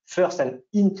earlier. First, and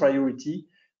in priority,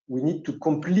 we need to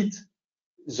complete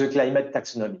the climate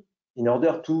taxonomy in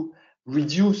order to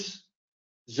reduce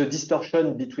the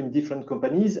distortion between different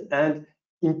companies and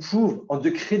improve on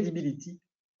the credibility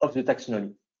of the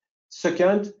taxonomy.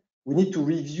 Second, we need to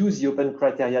review the open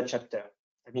criteria chapter.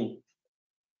 I mean,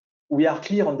 we are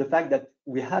clear on the fact that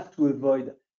we have to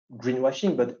avoid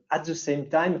greenwashing, but at the same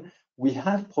time, we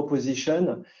have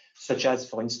propositions such as,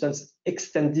 for instance,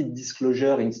 extended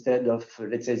disclosure instead of,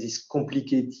 let's say, this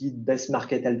complicated best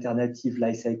market alternative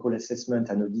life cycle assessment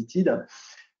and audited,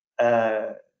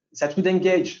 that would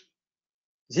engage.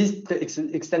 This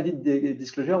extended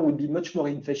disclosure would be much more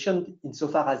efficient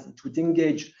insofar as it would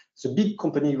engage the big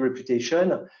company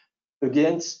reputation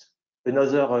against the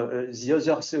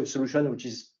other solution, which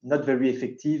is not very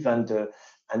effective and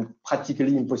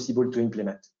practically impossible to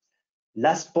implement.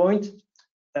 Last point,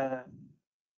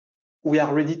 we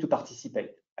are ready to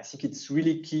participate. I think it's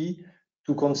really key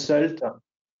to consult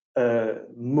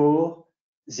more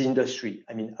the industry.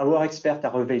 I mean, our experts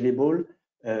are available.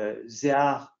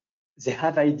 They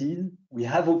have ideas, we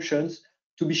have options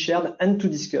to be shared and to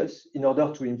discuss in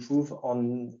order to improve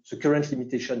on the current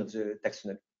limitation of the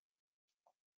taxonomy.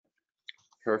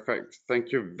 Perfect.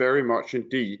 Thank you very much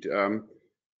indeed.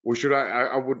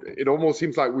 It almost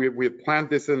seems like we have planned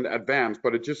this in advance,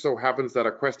 but it just so happens that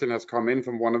a question has come in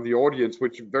from one of the audience,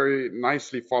 which very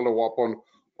nicely follow up on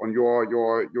your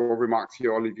remarks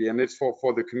here, Olivier, and it's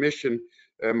for the Commission.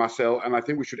 Marcel, and I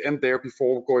think we should end there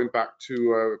before going back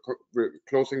to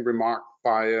closing remark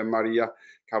by Maria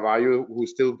Carvalho, who's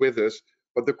still with us.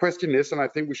 But the question is, and I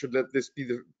think we should let this be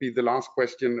the last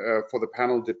question for the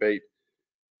panel debate.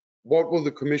 What will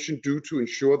the Commission do to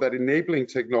ensure that enabling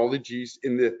technologies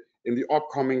in the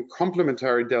upcoming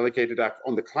complementary delegated act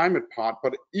on the climate part,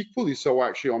 but equally so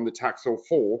actually on the Taxo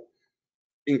 4,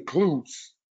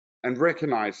 includes and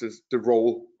recognizes the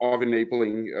role of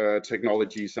enabling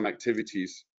technologies and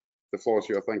activities. The floor is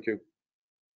yours. Thank you.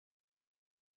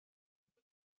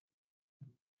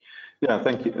 Yeah,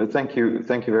 thank you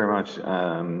very much,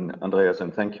 Andreas,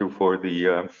 and thank you for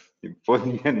the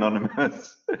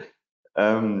anonymous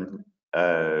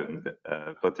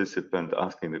participant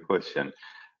asking the question.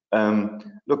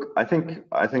 Look, I think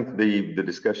the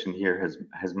discussion here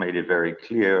has made it very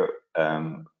clear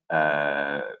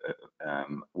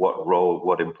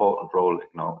what important role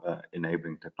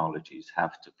enabling technologies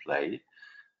have to play.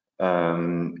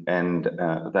 And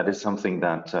that is something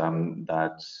that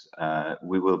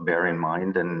we will bear in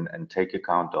mind and take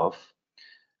account of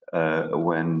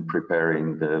when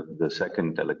preparing the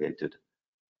second delegated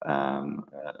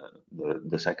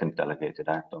the second delegated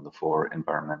act on the 4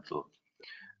 environmental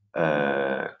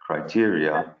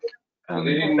criteria,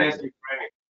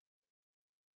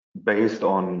 based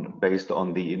on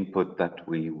the input that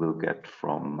we will get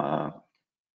from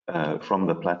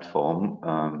the platform,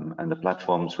 and the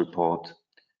platform's report,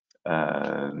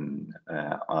 I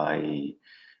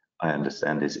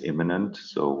understand, is imminent.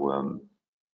 So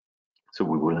so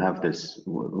we will have this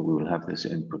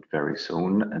input very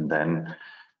soon, and then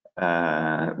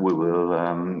we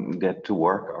will get to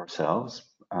work ourselves,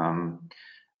 and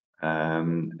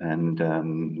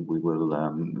we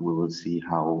will see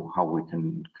how we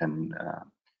can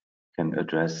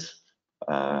address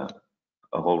a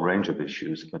whole range of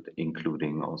issues, but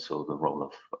including also the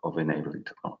role of enabling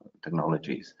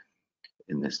technologies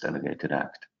in this delegated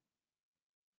act.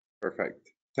 Perfect.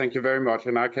 Thank you very much.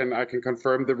 And I can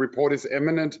confirm the report is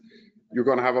imminent. You're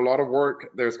going to have a lot of work.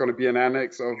 There's going to be an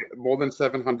annex of more than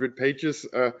 700 pages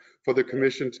for the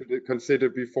Commission to consider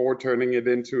before turning it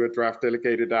into a draft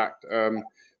delegated act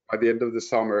by the end of the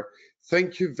summer.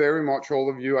 Thank you very much, all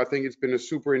of you. I think it's been a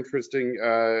super interesting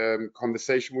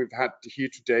conversation we've had here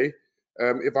today.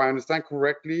 If I understand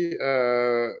correctly,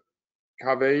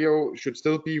 Carvalho should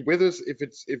still be with us.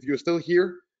 If you're still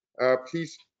here,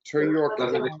 please turn your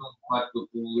camera.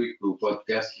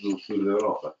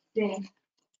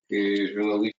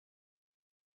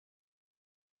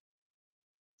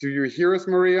 Do you hear us,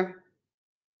 Maria?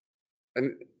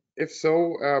 And if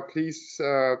so, please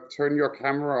turn your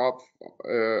camera up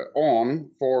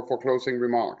on for closing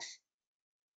remarks.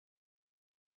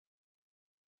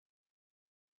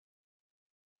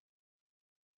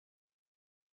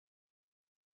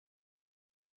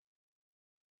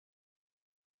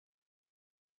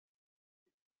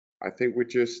 I think we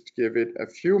just give it a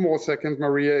few more seconds,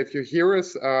 Maria. If you hear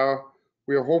us,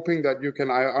 we are hoping that you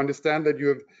can. I understand that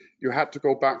you had to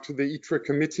go back to the ITRE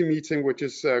committee meeting, which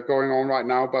is going on right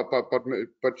now, but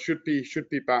should be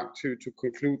back to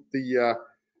conclude the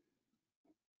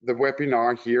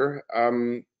webinar here.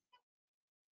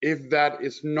 If that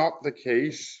is not the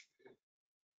case,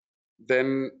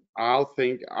 then I'll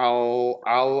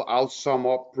sum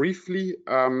up briefly.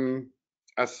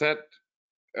 As said,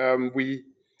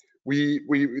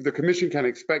 the Commission can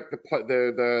expect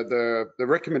the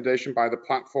recommendation by the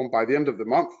platform by the end of the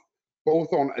month,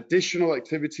 both on additional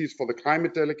activities for the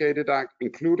Climate Delegated Act,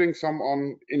 including some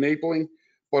on enabling,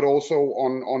 but also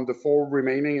on the 4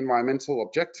 remaining environmental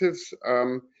objectives.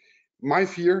 My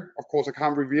fear, of course, I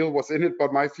can't reveal what's in it,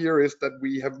 but my fear is that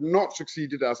we have not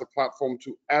succeeded as a platform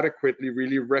to adequately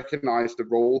really recognize the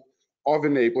role of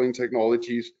enabling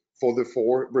technologies for the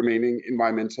 4 remaining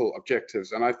environmental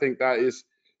objectives. And I think that is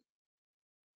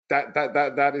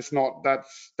that's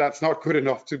not good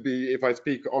enough to be, if I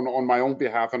speak on my own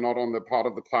behalf and not on the part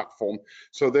of the platform.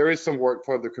 So there is some work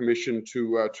for the Commission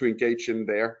to engage in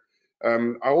there.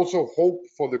 I also hope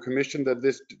for the Commission that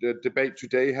this debate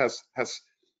today has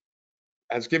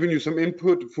given you some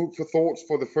input, food for thoughts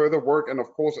for the further work. And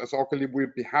of course, as Occoli,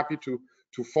 we'd be happy to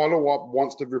follow up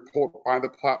once the report by the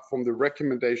platform, the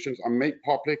recommendations are made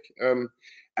public.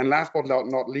 And last but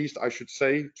not least, I should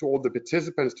say to all the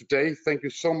participants today, thank you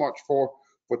so much for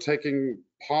taking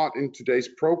part in today's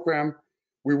program.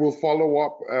 We will follow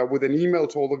up with an email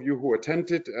to all of you who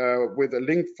attended with a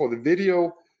link for the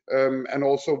video, and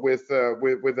also with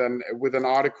an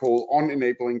article on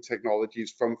enabling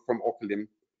technologies from Occoli.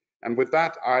 And with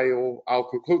that, I'll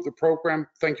conclude the program.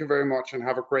 Thank you very much and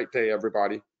have a great day,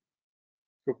 everybody.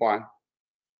 Goodbye.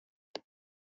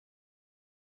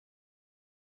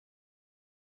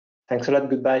 Thanks a lot.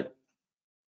 Goodbye.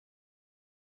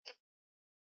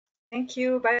 Thank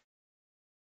you. Bye.